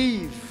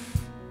believe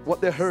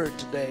what they heard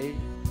today,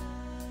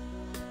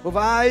 who have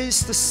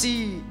eyes to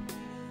see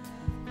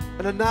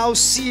and are now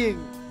seeing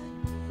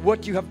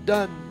what you have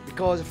done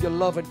because of your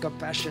love and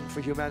compassion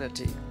for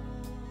humanity,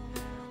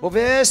 who have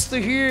ears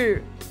to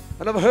hear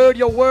and have heard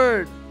your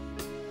word.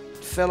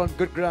 It fell on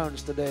good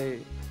grounds today.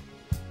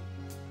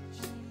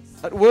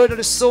 That word that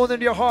is sown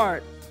in your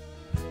heart,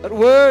 that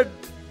word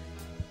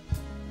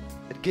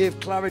that gave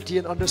clarity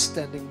and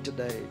understanding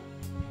today,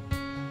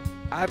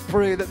 I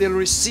pray that they'll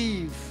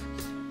receive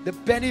the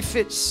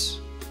benefits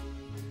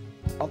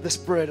of this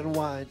bread and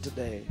wine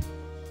today.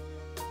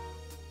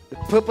 The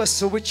purpose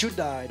for which you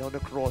died on the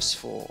cross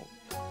for,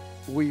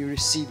 we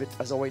receive it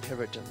as our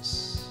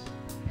inheritance.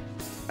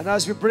 And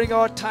as we bring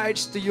our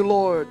tithes to you,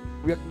 Lord,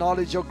 we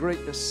acknowledge your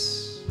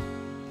greatness.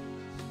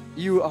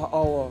 You are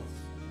our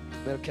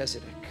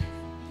Melchizedek.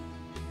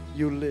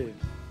 You live.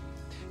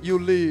 You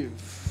live.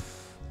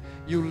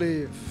 You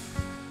live.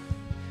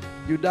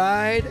 You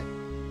died.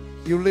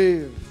 You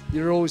live,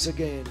 you rose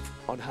again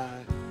on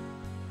high.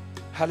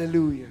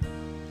 Hallelujah.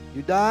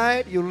 You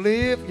died, you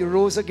live, you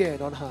rose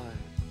again on high.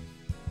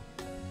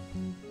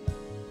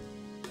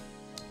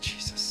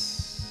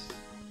 Jesus.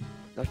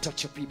 Now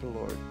touch your people,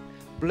 Lord.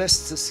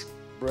 Bless this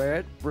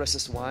bread, bless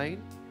this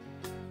wine.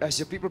 As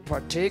your people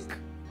partake,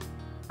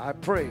 I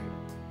pray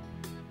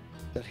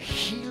that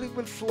healing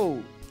will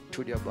flow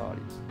to their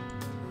bodies.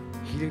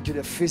 Healing to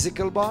their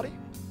physical body.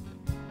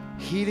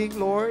 Healing,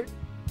 Lord,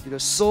 to the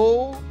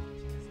soul,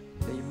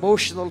 the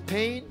emotional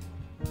pain,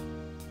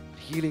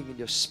 healing in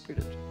your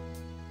spirit,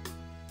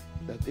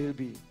 that they'll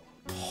be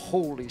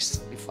wholly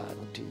sanctified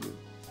unto you.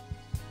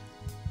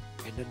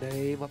 In the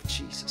name of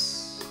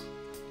Jesus.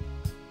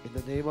 In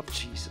the name of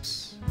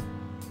Jesus.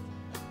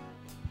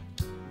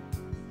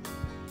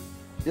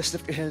 Just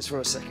lift your hands for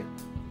a second.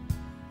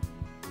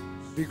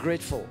 Be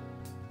grateful.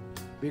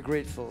 Be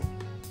grateful.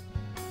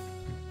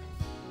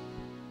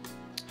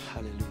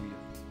 Hallelujah.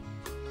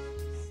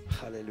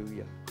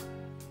 Hallelujah.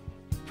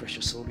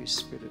 Precious Holy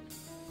Spirit.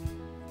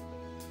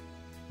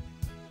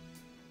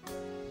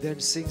 Then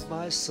sings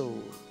my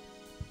soul,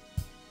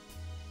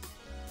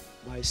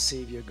 my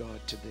Savior God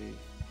today.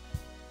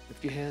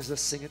 Lift your hands,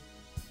 let's sing it.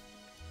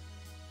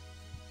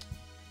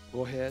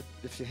 Go ahead,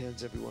 lift your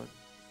hands, everyone.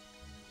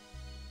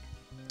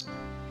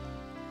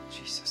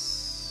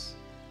 Jesus.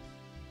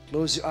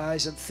 Close your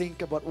eyes and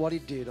think about what He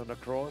did on the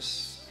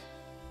cross.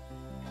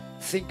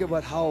 Think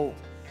about how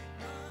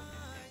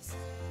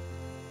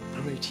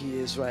great He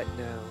is right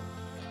now.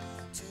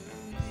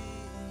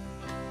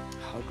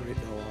 How great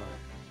thou art.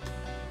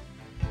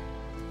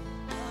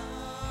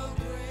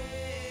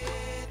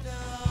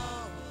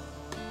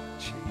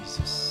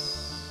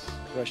 Jesus,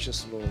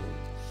 precious Lord.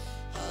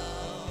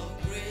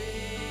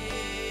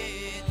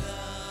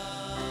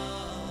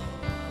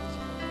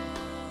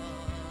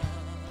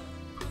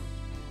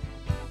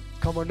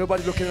 Come on,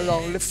 nobody looking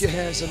around. Lift your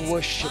hands and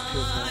worship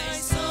Him.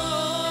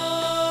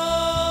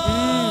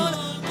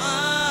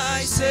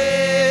 My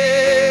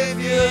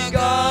Savior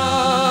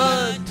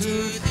God,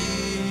 to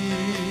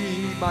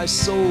Thee. My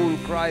soul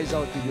cries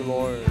out to You,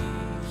 Lord.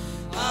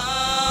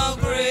 How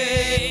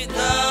great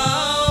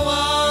Thou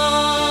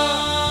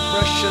art,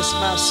 Precious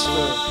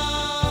Master.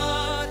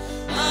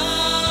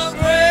 how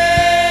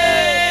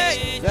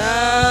great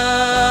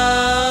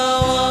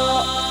Thou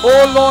art.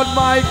 Oh Lord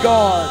my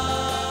God.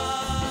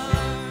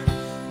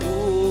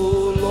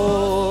 Oh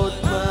Lord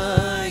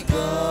my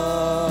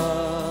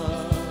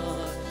God,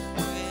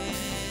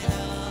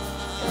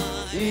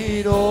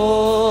 in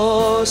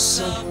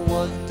awesome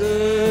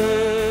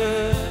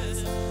wonder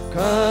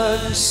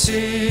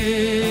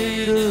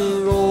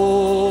consider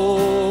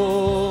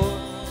all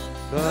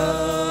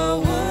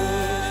the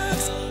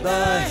works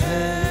Thy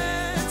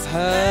hands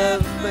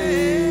have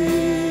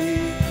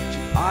made.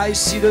 I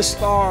see the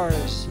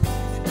stars.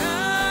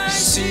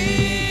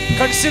 See,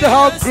 Consider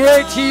how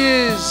great He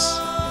is.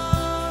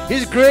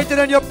 He's greater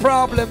than your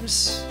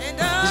problems.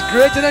 He's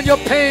greater than your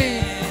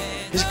pain.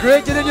 He's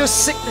greater than your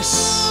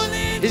sickness.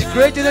 He's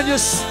greater than your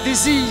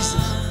diseases.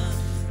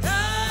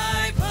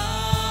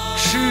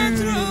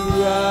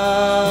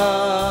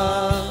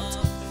 Throughout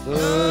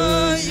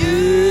the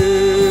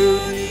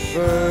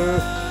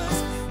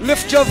universe.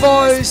 Lift your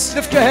voice,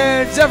 lift your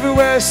hands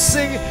everywhere.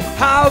 Sing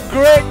how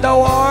great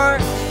Thou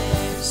art.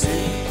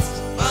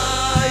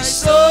 my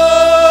soul,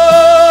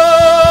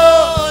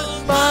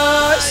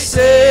 my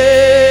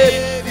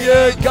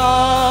Savior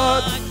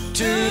God,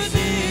 to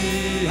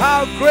Thee.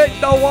 How great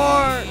Thou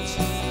art.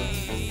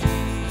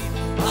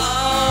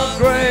 How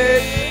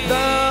great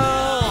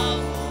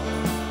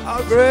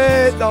How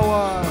great Thou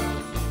art.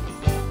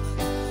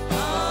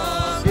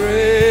 How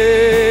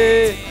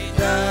great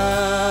Thou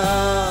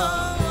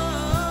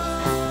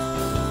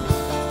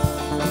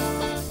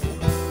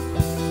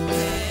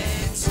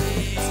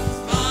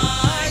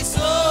my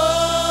soul,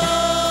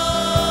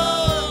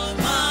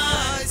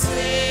 my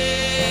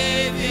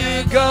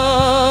Savior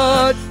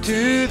God,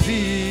 to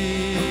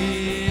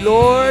Thee,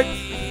 Lord,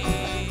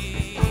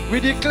 we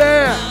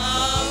declare,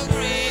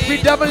 we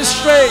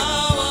demonstrate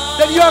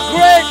that You are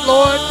great,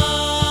 Lord.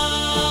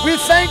 We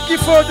thank You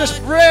for this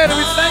bread and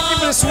we thank You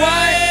for this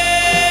wine.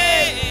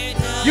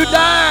 You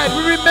died.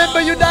 We remember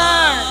You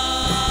died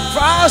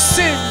for our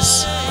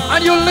sins,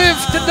 and You live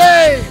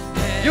today.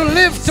 You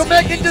live to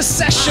make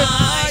intercession.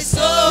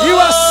 You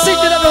are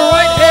seated at the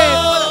right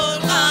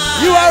hand.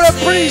 You are a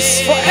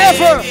priest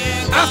forever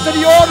after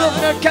the order of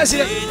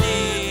Melchizedek.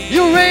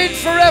 You reign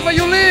forever.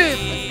 You live.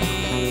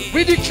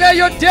 We declare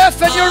Your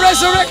death and Your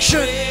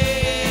resurrection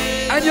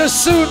and Your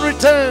soon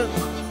return.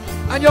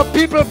 And Your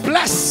people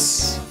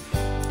bless.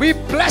 We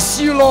bless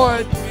You,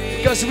 Lord,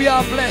 because we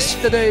are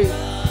blessed today.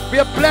 We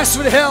are blessed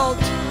with health.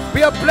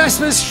 We are blessed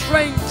with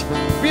strength.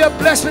 We are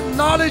blessed with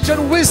knowledge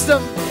and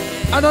wisdom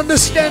and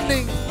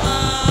understanding.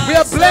 We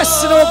are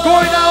blessed in our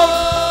going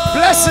out,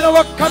 blessed in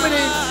our coming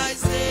in.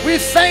 We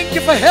thank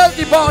You for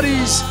healthy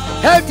bodies,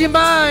 healthy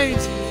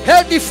minds,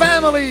 healthy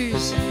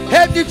families,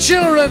 healthy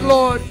children,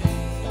 Lord.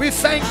 We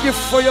thank You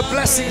for Your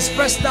blessings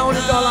pressed down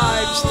into our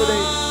lives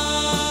today.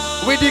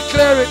 We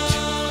declare it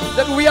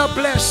that we are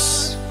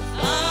blessed.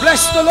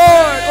 Bless the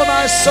Lord, O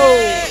my soul,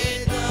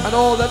 and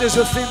all that is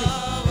within me.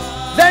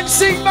 Then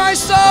sing, my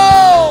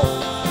soul.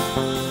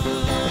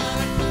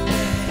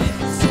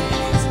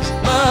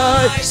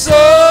 my soul,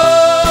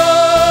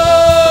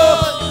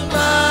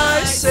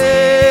 my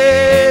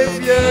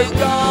Savior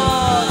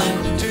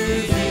God, to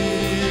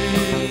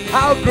Thee.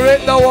 How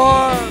great Thou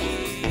art.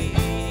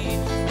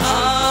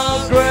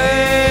 How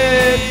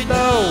great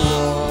Thou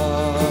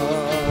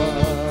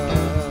art.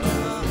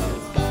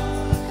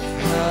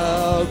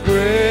 How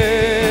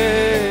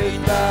great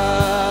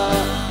Thou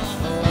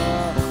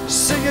art.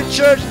 Sing it,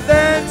 church.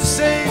 Then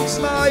sings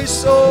my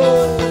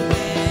soul.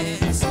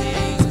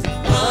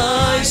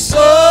 My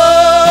soul,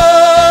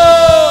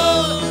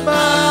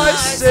 my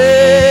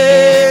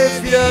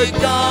Savior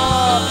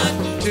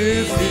God,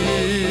 to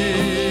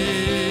Thee.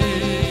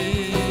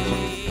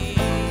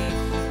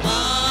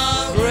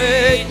 How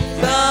great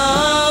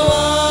Thou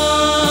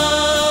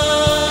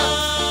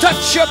art.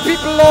 Touch Your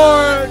people,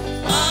 Lord.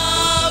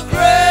 How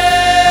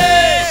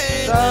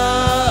great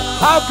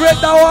How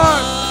great Thou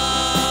art.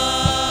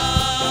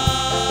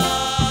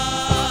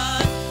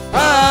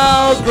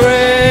 How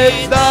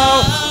great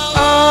Thou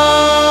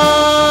art.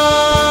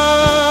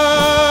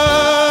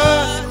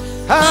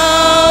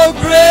 How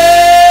great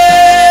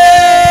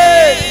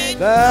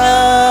Thou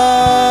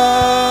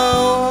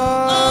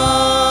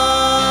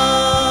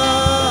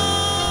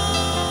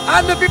art.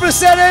 And the people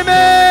said,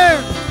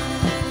 amen.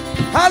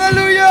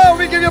 Hallelujah.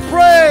 We give You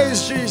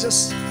praise,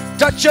 Jesus.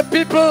 Touch Your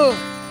people.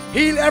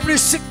 Heal every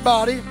sick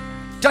body.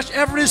 Touch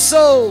every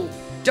soul.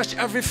 Touch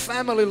every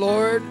family,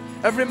 Lord.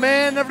 Every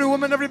man, every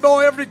woman, every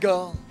boy, every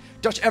girl.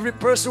 Touch every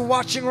person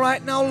watching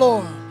right now,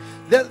 Lord.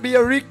 There'll be a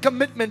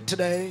recommitment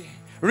today.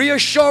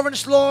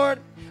 Reassurance, Lord.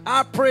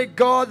 I pray,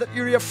 God, that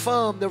You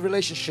reaffirm the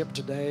relationship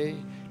today.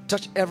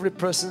 Touch every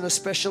person in a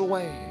special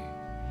way.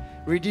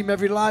 Redeem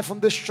every life from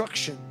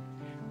destruction.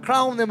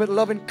 Crown them with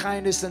loving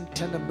kindness and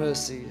tender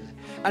mercies,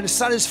 and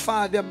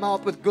satisfy their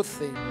mouth with good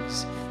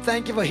things.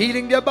 Thank you for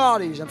healing their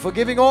bodies and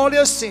forgiving all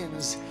their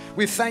sins.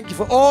 We thank you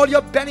for all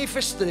your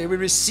benefits today. We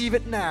receive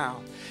it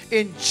now.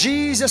 In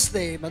Jesus'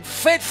 name, and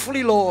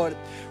faithfully, Lord,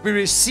 we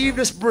receive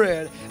this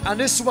bread and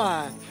this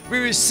wine. We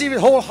receive it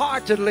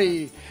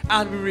wholeheartedly,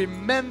 and we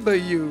remember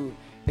you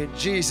in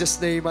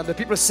Jesus' name. And the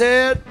people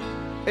said,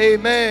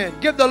 amen.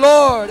 Give the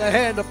Lord a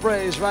hand of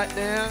praise right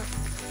now.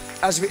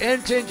 As we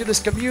enter into this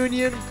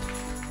communion,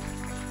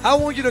 I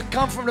want you to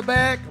come from the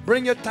back,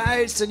 bring your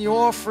tithes and your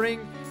offering,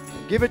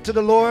 give it to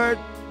the Lord,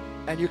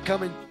 and you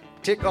come and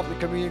take off the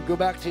communion, go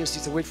back to your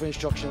seats and wait for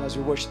instruction as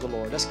we worship the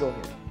Lord. Let's go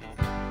ahead.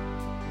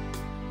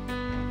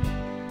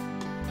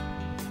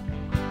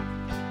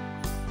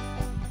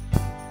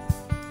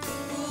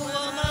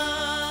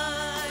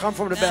 Come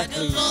from the back,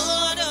 please.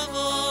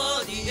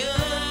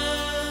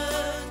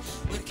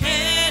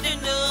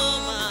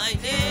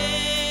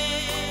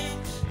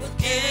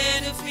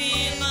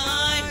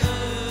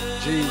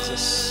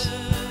 Jesus.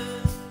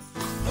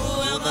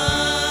 Who am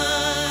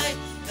I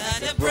that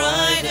the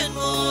bright and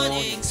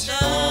morning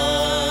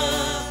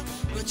star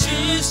would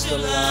choose to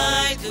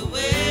light the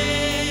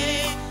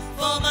way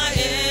for my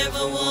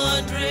ever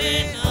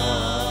wandering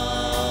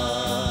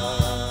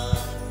heart?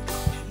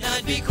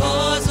 Not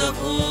because of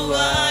who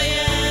I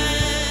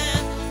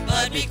am,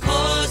 but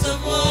because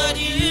of what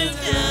you've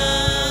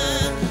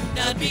done.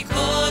 Not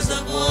because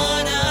of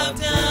what I've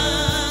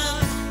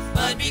done,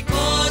 but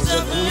because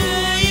of who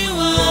you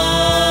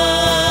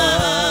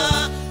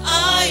are.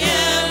 I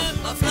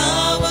am a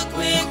flower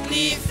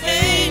quickly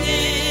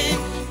fading,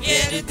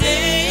 yet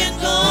today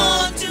and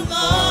gone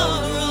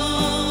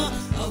tomorrow.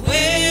 A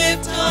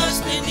wave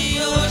tossed in the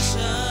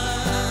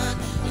ocean,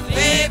 a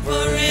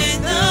vapor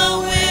in the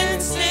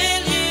wind.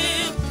 Still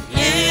you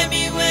hear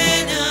me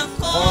when I'm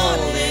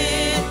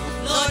calling.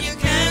 Lord, you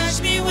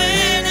catch me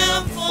when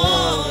I'm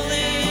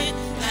falling,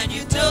 and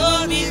you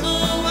told me who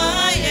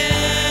I am.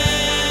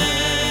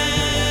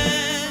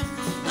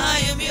 I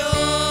am yours.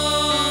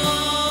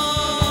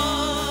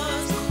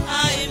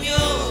 I am yours.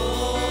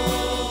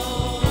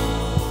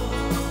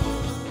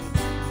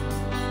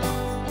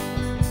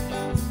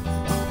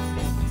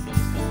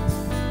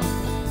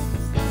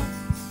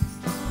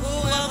 Who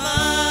am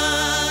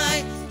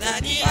I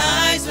that the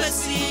eyes will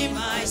see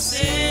my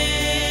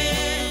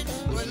sin,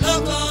 will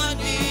look on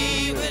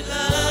me with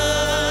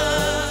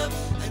love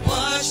and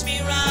watch me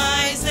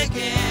rise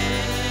again?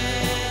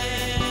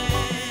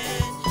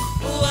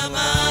 Who am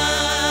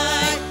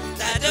I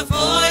that the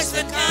voice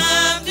that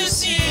come to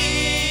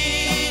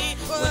see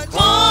would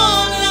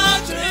call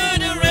out through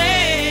the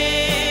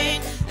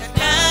rain and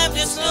calm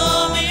the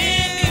storm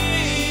in me?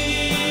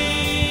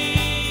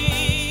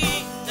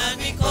 Not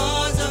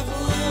because of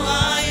who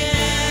I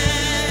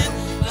am,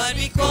 but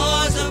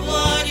because of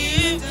what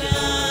you've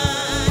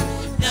done.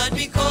 Not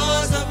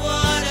because of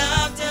what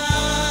I've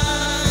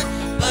done,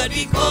 but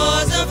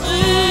because of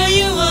who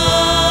you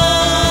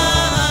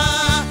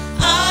are.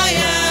 I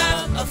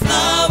am a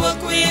flower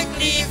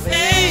quickly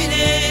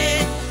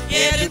fading,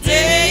 yet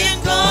today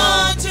and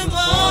gone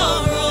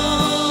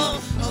tomorrow.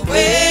 A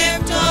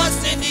wave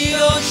tossed in the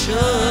ocean,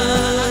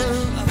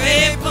 a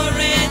vapor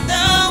in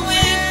the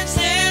wind.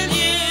 Still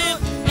you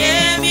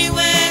hear me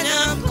when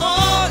I'm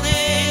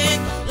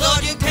calling.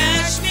 Lord, you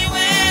catch me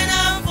when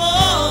I'm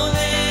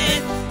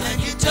falling,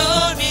 and you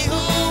told me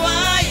who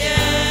I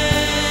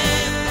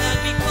am. Not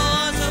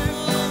because of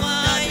who I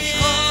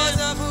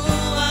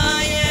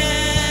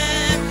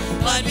am,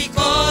 but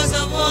because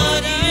of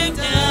what you've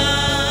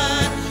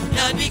done.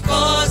 Not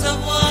because of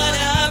what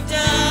I've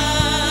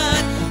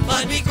done,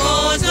 but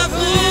because of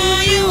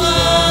who you are.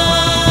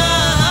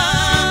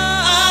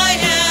 I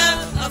am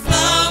a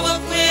flower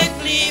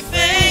quickly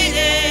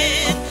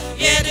fading,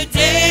 yet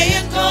today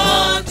and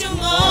gone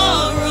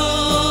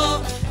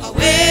tomorrow. A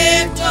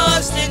wave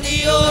tossed in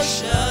the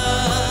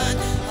ocean,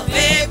 a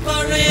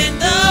vapor in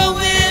the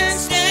wind.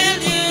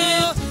 Still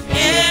you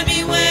hear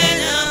me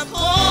when I'm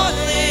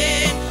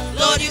calling.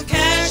 Lord, you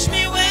catch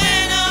me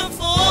when I'm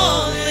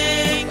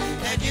falling,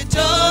 and you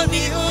told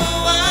me who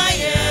I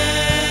am.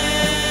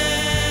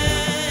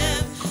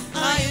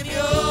 I am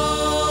yours.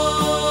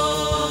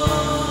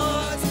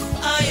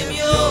 I am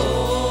yours.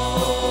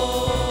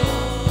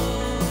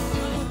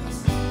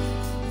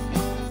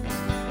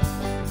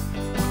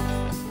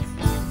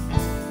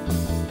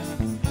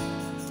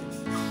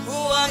 Who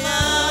am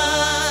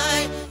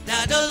I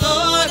that the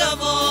Lord of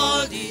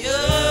all the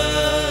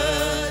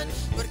earth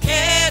would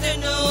care to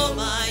know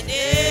my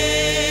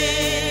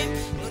name,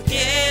 would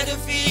care to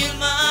feel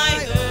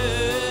my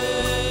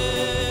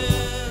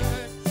hurt?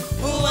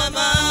 Who am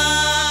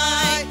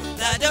I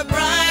that the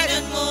bright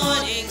and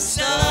morning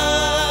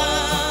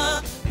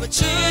star would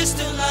choose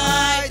to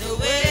light the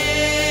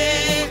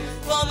way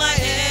for my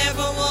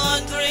ever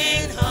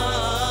wandering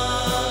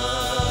heart?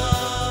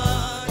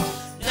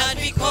 Not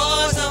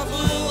because of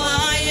who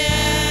I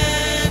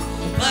am,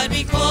 but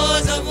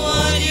because of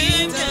what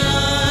you've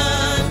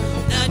done.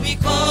 Not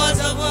because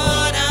of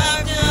what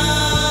I've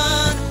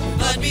done,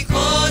 but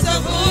because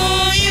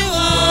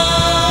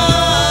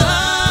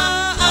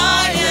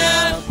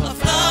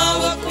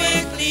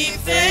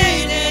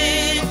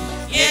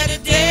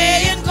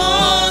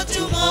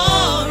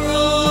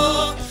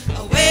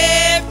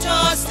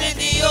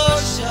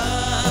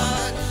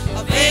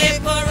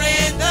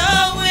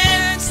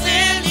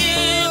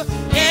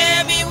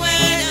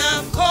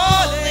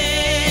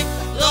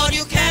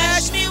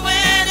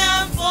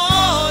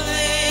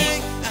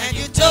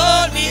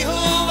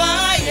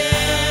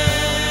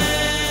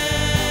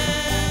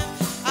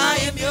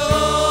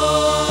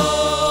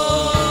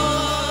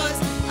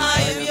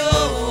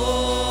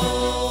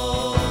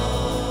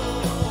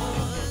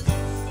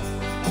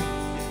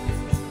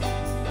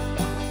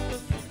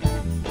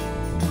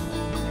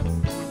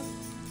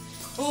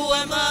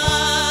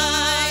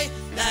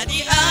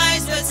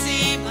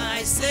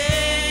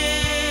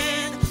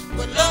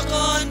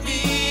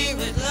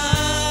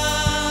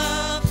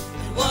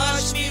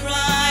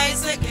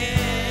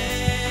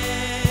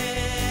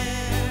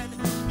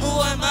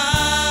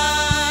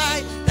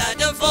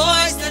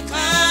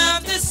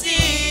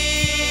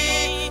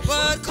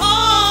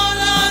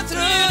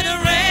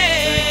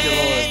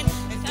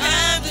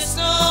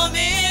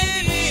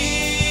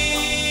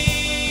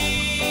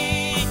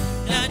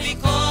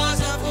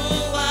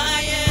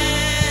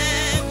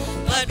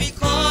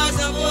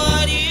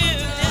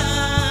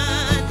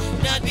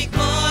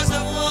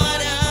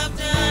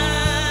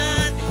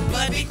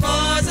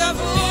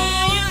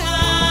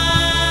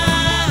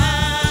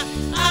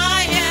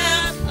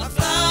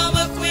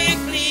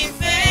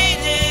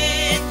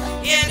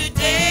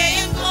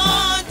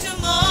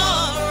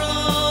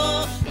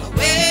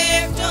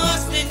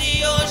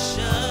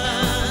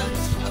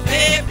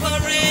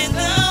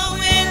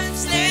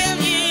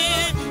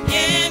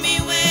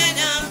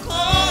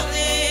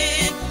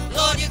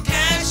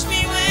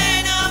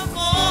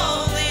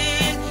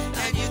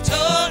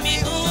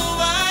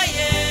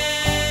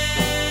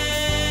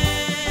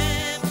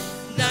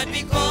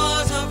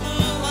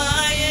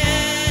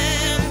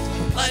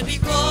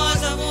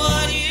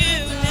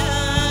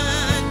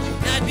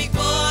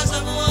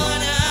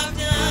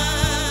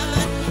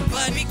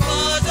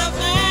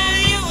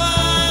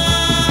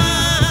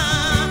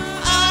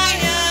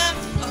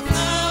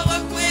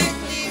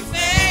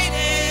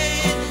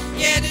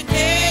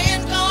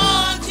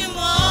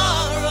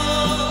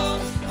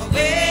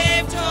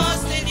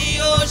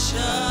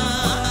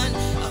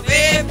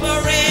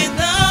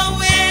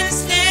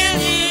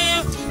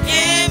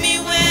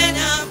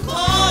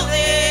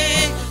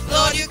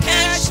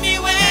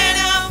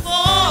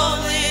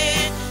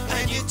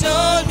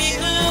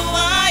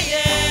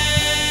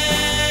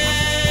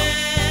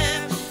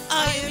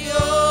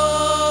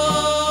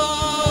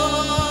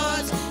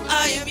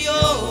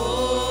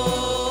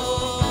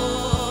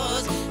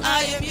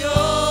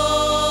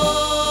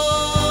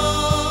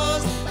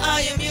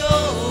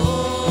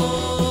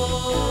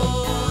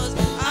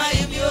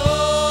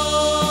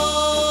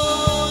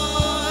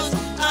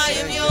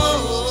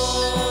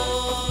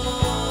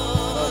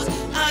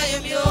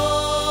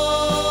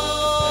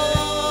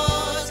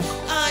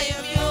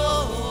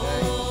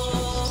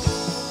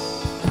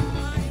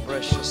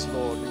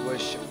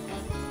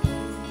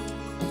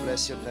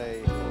your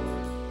name,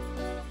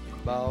 Lord.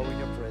 Bow in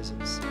your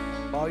presence.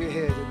 Bow your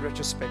head in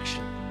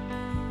retrospection.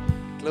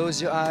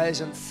 Close your eyes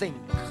and think.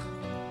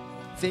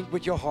 Think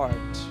with your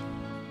heart.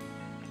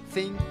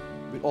 Think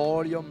with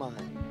all your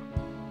mind.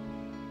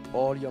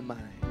 All your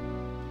mind.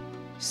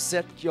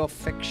 Set your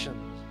affection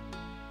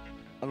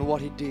on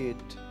what He did.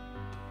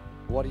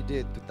 What He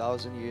did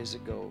 2,000 years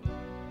ago.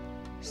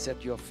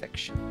 Set your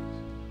affection.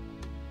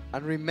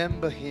 And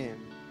remember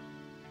Him.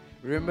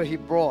 Remember He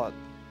brought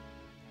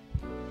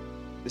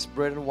this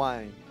bread and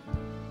wine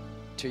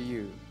to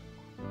you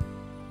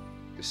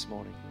this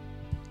morning.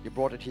 He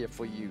brought it here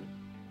for you.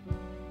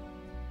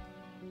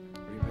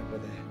 Remember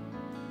that.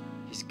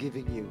 He's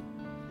giving you.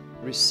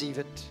 Receive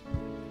it.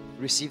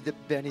 Receive the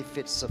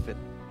benefits of it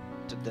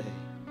today.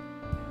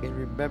 In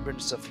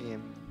remembrance of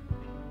Him.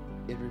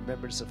 In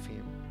remembrance of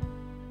Him.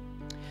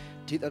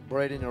 Take that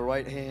bread in your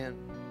right hand.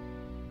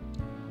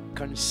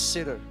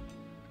 Consider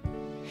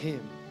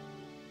Him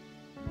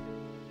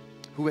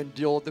who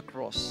endured the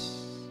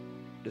cross,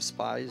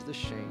 despised the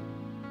shame.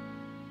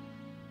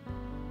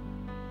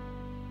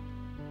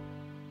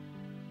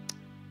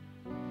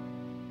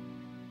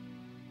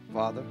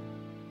 Father,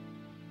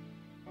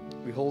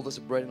 we hold this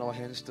bread in our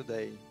hands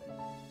today,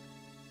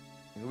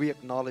 and we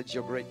acknowledge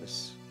your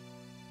greatness.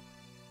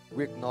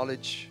 We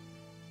acknowledge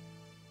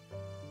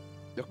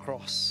the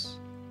cross.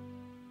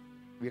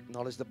 We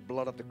acknowledge the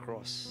blood of the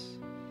cross,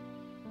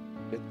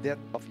 the death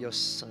of your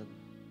Son,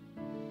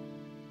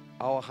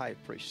 our high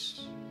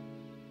priest,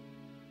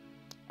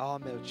 our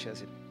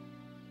Melchizedek.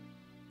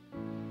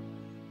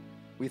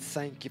 We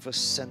thank you for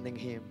sending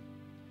Him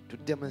to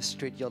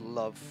demonstrate your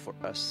love for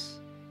us,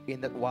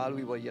 in that while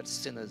we were yet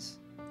sinners,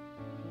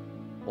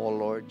 our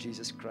Lord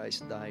Jesus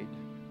Christ died.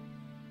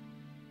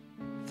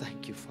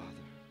 Thank you, Father.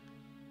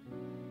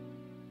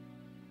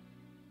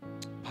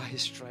 By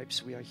His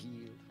stripes we are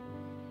healed.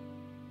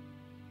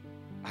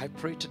 I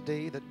pray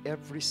today that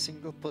every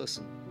single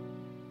person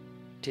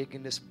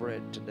taking this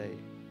bread today,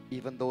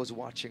 even those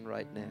watching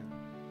right now,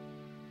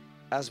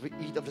 as we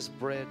eat of this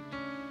bread,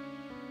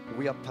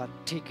 we are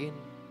partaking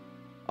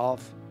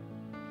of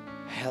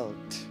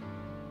health,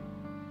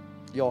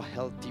 your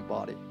healthy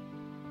body.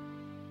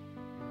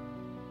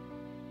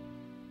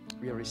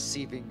 We are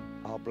receiving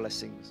our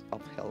blessings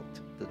of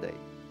health today,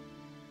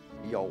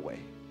 your way,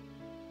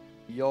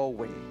 your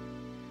way.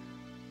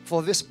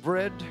 For this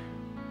bread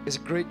is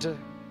greater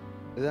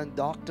than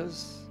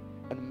doctors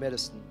and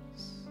medicines.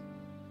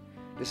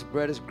 This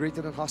bread is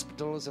greater than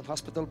hospitals and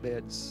hospital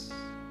beds.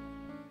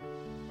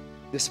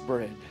 This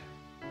bread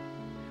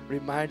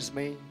reminds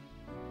me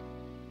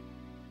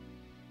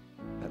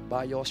that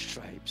by your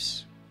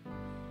stripes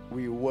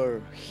we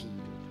were healed.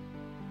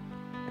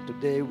 And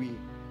today we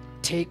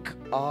take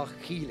our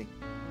healing.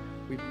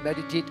 We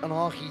meditate on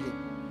our healing.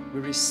 We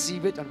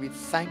receive it and we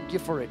thank you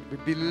for it. We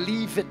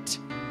believe it.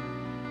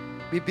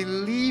 We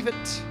believe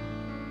it.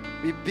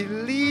 We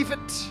believe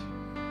it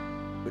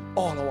with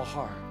all our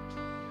heart.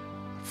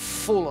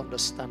 Full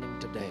understanding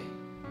today,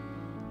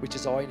 which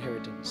is our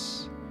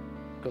inheritance.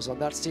 Because on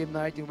that same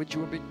night in which you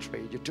were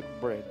betrayed, you took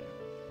bread,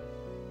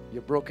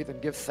 you broke it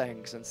and gave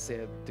thanks and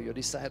said to your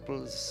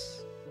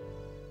disciples,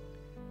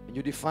 and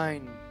you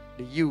defined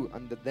the you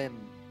and the them.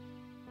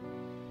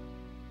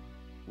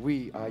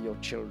 We are your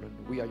children,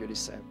 we are your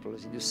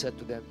disciples. And you said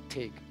to them,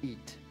 take,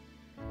 eat.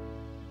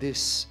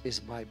 This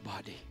is my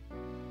body,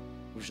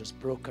 which was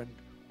broken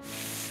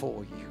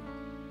for you.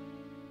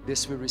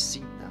 This we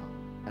receive now,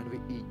 and we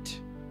eat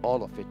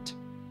all of it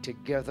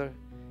together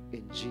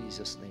in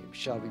Jesus' name.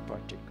 Shall we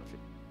partake of it?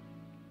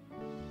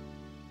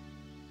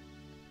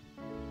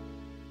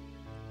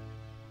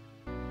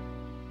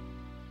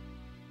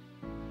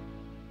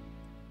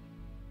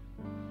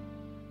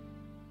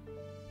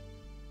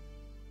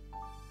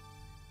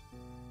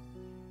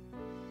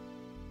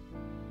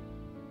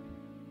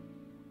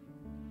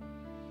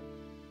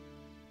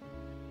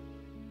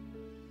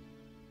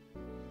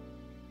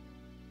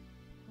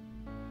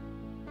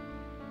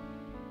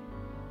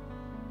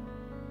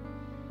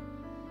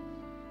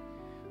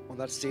 On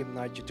that same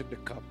night, you took the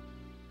cup.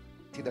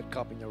 Take that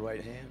cup in your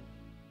right hand.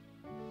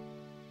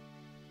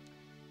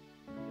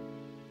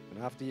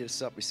 And after you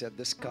sup, we said,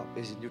 this cup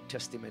is a New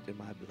Testament in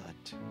my blood.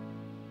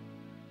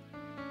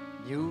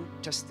 New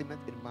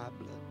Testament in my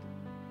blood.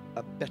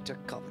 A better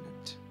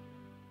covenant.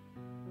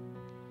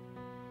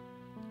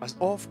 As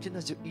often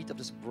as you eat of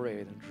this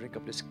bread and drink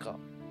of this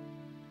cup,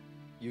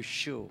 you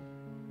show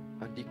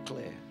and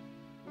declare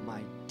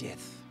my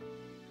death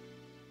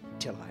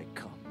till I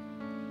come.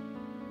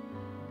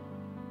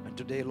 And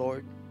today,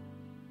 Lord,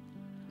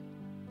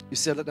 you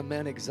said, let a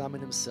man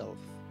examine himself,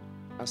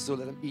 and so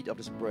let him eat of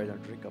this bread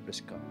and drink of this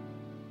cup.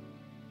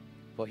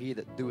 For he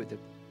that doeth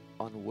it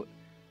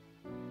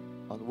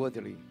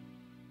unworthily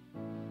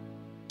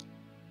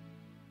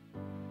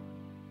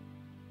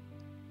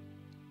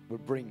will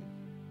bring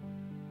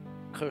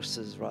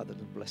curses rather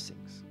than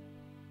blessings.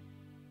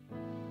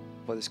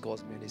 For this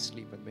cause many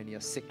sleep and many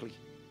are sickly.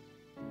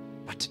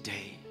 But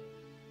today,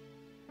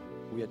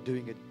 we are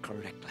doing it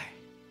correctly.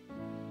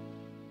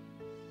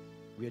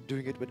 We are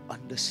doing it with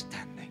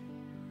understanding.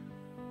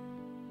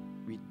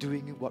 We're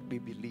doing what we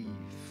believe,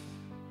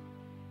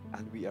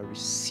 and we are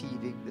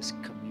receiving this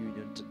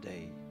communion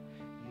today,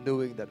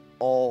 knowing that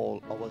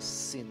all our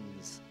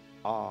sins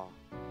are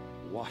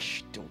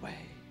washed away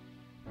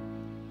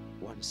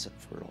once and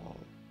for all.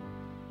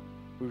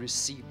 We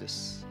receive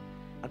this,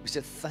 and we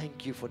say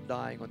thank you for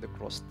dying on the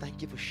cross.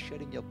 Thank you for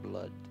shedding your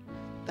blood.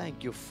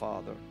 Thank you,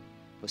 Father,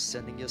 for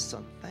sending your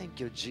Son. Thank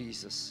you,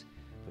 Jesus,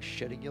 for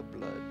shedding your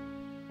blood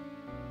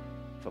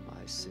for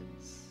my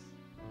sins,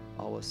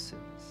 our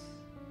sins.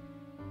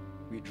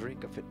 We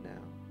drink of it now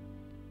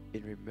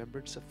in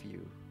remembrance of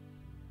you.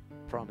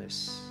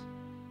 Promise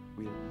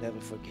we'll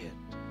never forget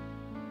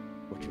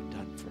what you've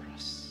done for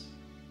us.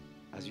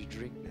 As you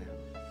drink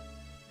now,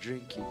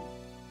 drinking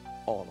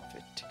all of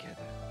it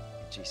together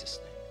in Jesus'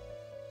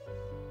 name.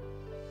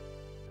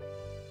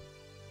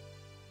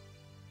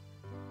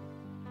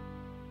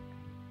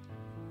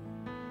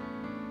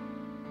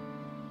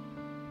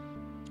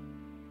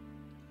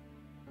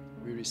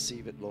 We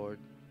receive it, Lord,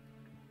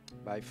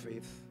 by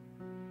faith.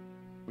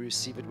 We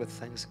receive it with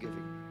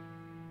thanksgiving.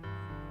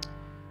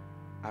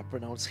 I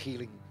pronounce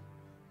healing.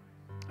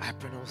 I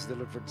pronounce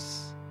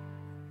deliverance.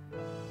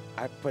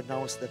 I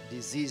pronounce that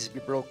disease be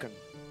broken,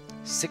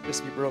 sickness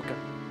be broken,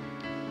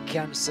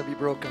 cancer be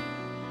broken,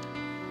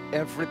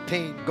 every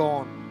pain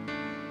gone,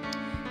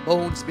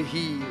 bones be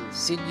healed,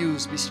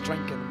 sinews be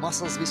strengthened,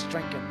 muscles be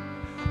strengthened,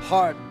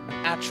 heart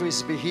and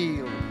arteries be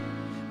healed,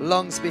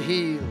 lungs be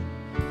healed,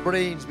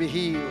 brains be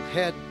healed,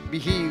 head be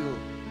healed.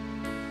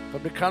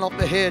 From the crown of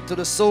the head to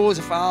the soles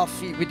of our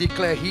feet, we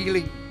declare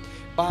healing.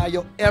 By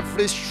your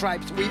every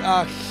stripes, we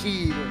are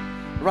healed.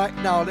 Right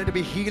now, let there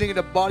be healing in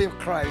the body of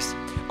Christ.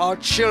 Our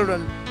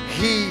children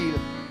healed,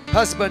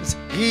 husbands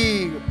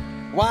healed,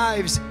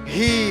 wives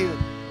healed,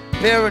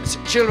 parents,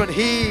 children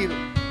healed,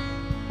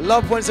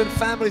 loved ones and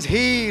families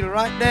healed.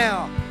 Right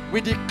now, we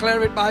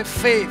declare it by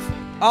faith.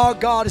 Our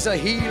God is a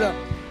healer.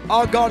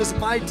 Our God is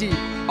mighty.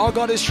 Our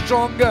God is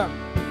stronger.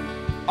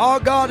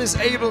 Our God is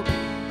able.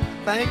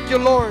 Thank you,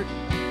 Lord.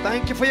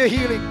 Thank you for your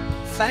healing.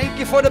 Thank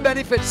you for the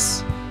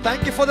benefits.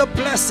 Thank you for the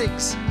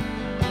blessings.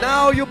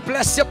 Now you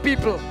bless your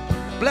people.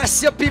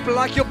 Bless your people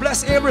like you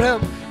bless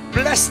Abraham.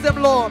 Bless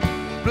them, Lord.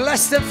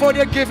 Bless them for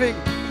their giving.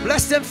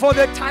 Bless them for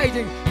their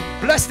tithing.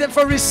 Bless them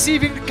for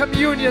receiving the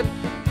communion.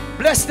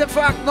 Bless them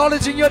for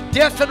acknowledging your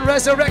death and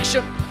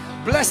resurrection.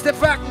 Bless them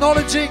for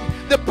acknowledging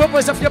the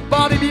purpose of your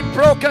body being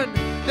broken,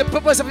 the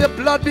purpose of your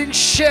blood being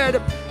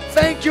shed.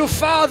 Thank you,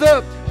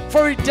 Father,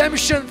 for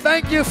redemption.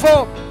 Thank you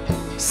for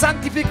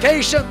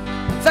sanctification.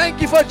 Thank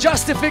you for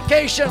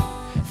justification.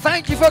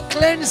 Thank you for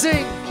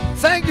cleansing.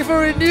 Thank you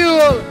for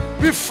renewal,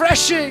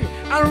 refreshing,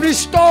 and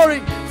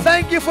restoring.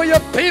 Thank you for your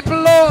people,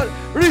 Lord.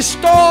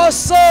 Restore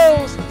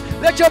souls.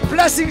 Let your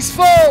blessings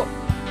flow.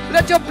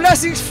 Let your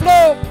blessings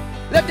flow.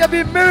 Let there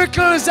be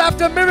miracles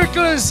after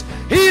miracles,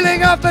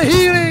 healing after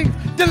healing,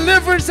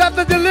 deliverance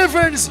after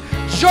deliverance,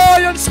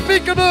 joy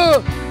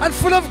unspeakable and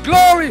full of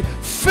glory.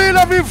 Fill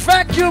every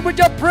vacuum with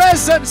your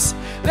presence.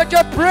 Let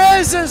your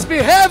presence be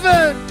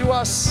heaven to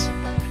us.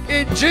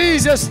 In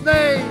Jesus'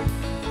 name,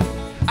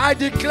 I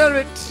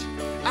declare it.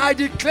 I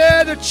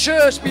declare the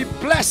church be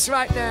blessed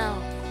right now.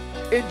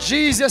 In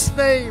Jesus'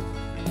 name.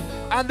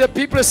 And the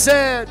people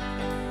said,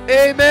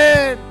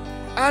 amen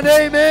and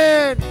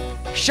amen.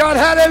 Shout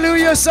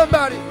hallelujah,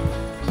 somebody.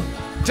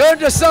 Turn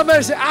to somebody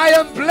and say, I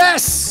am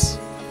blessed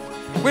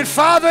with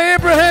Father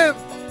Abraham.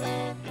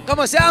 Come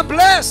on, say, I'm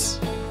blessed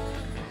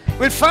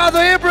with Father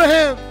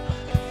Abraham.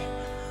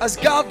 As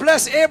God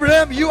blessed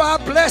Abraham, you are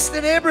blessed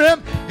in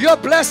Abraham. You are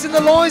blessed in the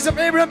loins of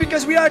Abraham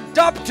because we are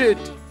adopted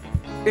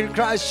in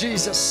Christ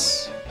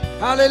Jesus.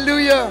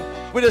 Hallelujah.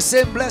 With the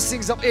same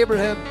blessings of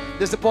Abraham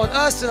is upon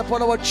us and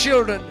upon our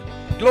children.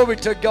 Glory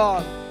to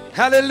God.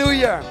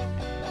 Hallelujah.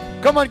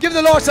 Come on, give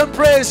the Lord some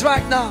praise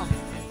right now.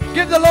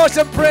 Give the Lord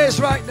some praise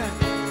right now.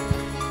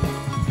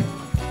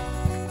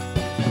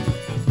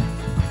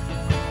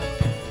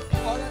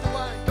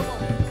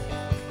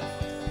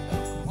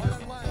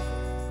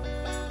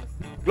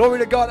 Glory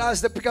to God.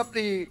 As they pick up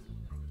the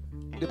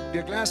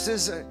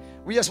glasses,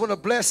 we just want to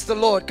bless the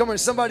Lord. Come on,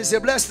 somebody say,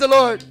 bless the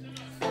Lord.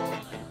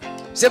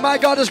 Say, my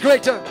God is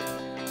greater.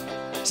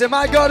 Say,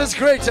 my God is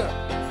greater.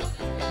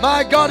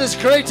 My God is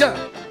greater.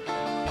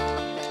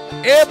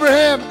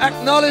 Abraham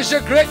acknowledged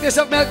the greatness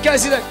of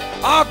Melchizedek.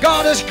 Our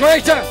God is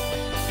greater.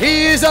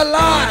 He is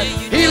alive.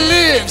 He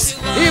lives.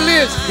 He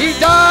lives. He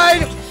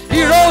died.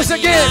 He rose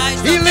again.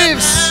 He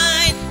lives.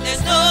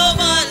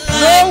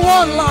 No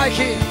one like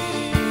him.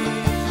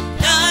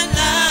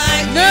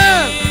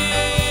 None.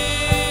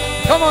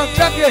 Come on,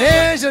 clap your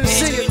hands and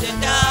sing it.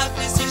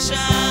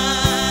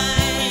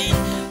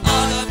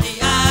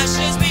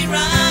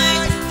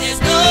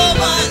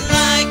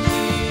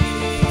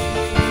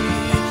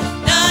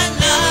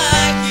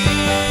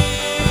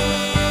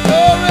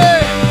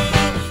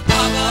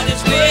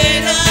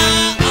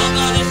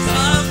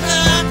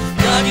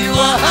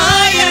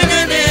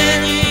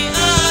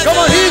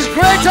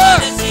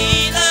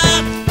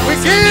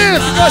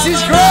 Because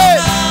he's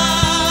great.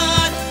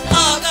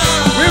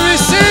 We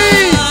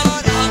receive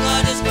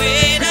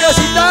because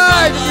he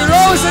died and he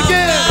rose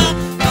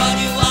again.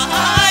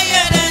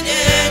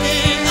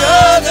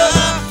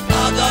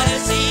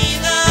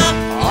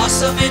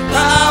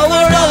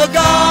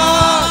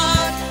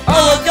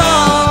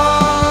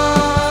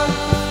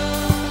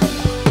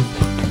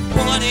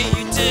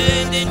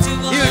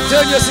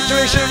 turn your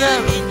situation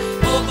around.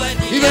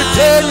 He will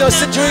turn your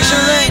situation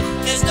around.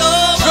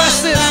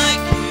 Trust Him.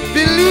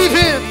 Believe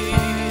Him.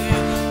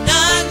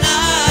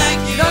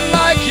 None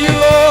like you,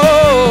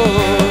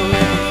 Lord.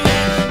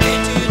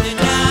 Into the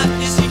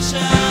darkness we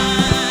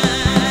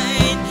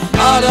shine.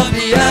 Out of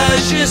the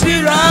ashes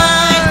we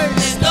rise.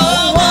 There's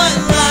no one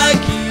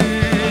like you.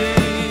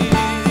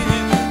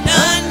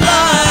 None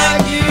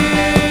like you.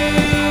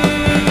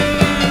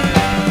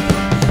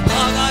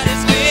 Our God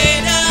is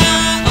greater.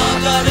 Our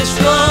God is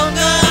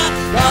stronger.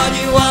 God,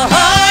 you are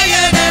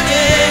higher than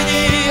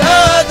any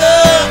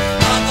other.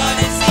 Our God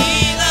is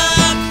healer.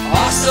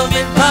 Awesome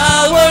in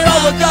power.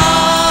 Our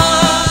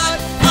God.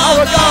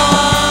 Our God.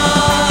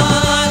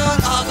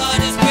 Our God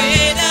is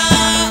greater.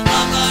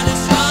 Our God is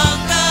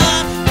stronger.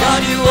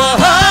 God, you are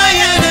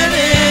higher than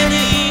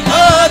any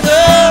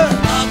other.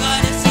 Our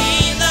God is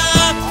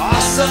healer.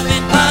 Awesome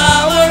in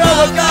power.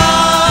 Our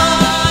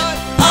God.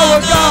 Our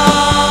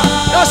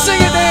God. Now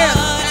sing it, Dan.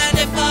 And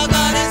if our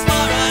God is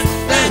for us,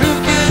 then who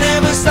could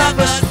ever stop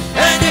us?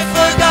 And if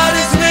our God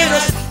is with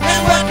us, then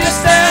what can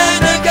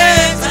stand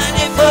against? And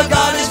if our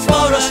God is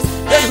for us,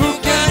 then who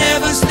can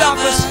ever stop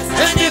us?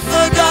 And if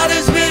our God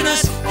is with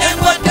us, then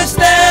what can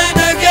stand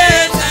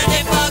against? And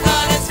if our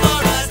God is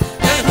for us,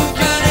 then who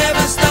can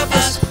ever stop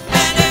us?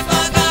 And if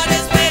our God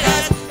is with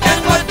us, then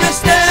what can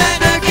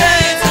stand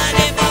against? And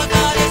if our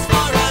God is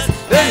for us,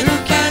 then who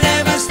can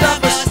ever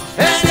stop us?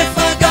 And if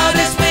our God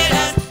is with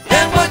us,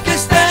 then what can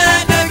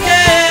stand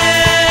against?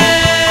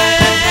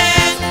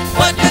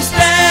 What can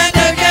stand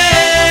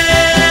against?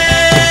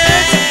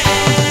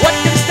 What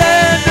can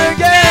stand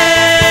against?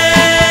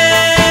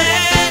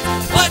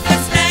 What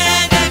can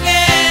stand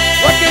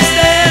against? What can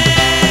stand?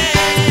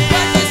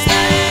 What can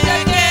stand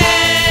against?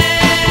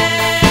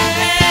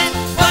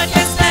 What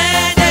can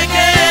stand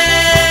against?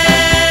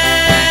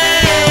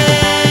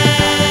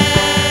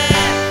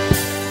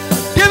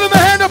 Give Him a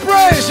hand of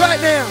praise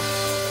right now.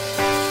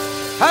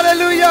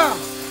 Hallelujah.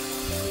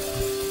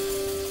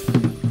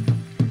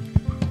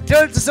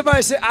 Tell it to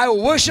somebody, say, I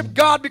worship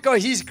God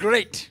because He's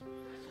great.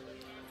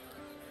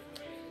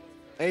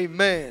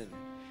 Amen.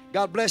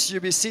 God bless you.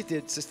 Be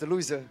seated. Sister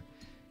Louisa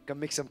can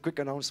make some quick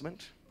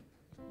announcement.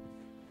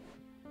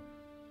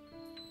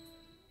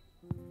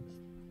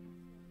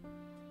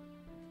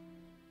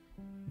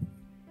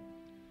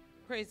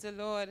 Praise the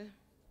Lord.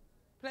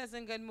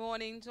 Pleasant good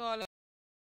morning to all of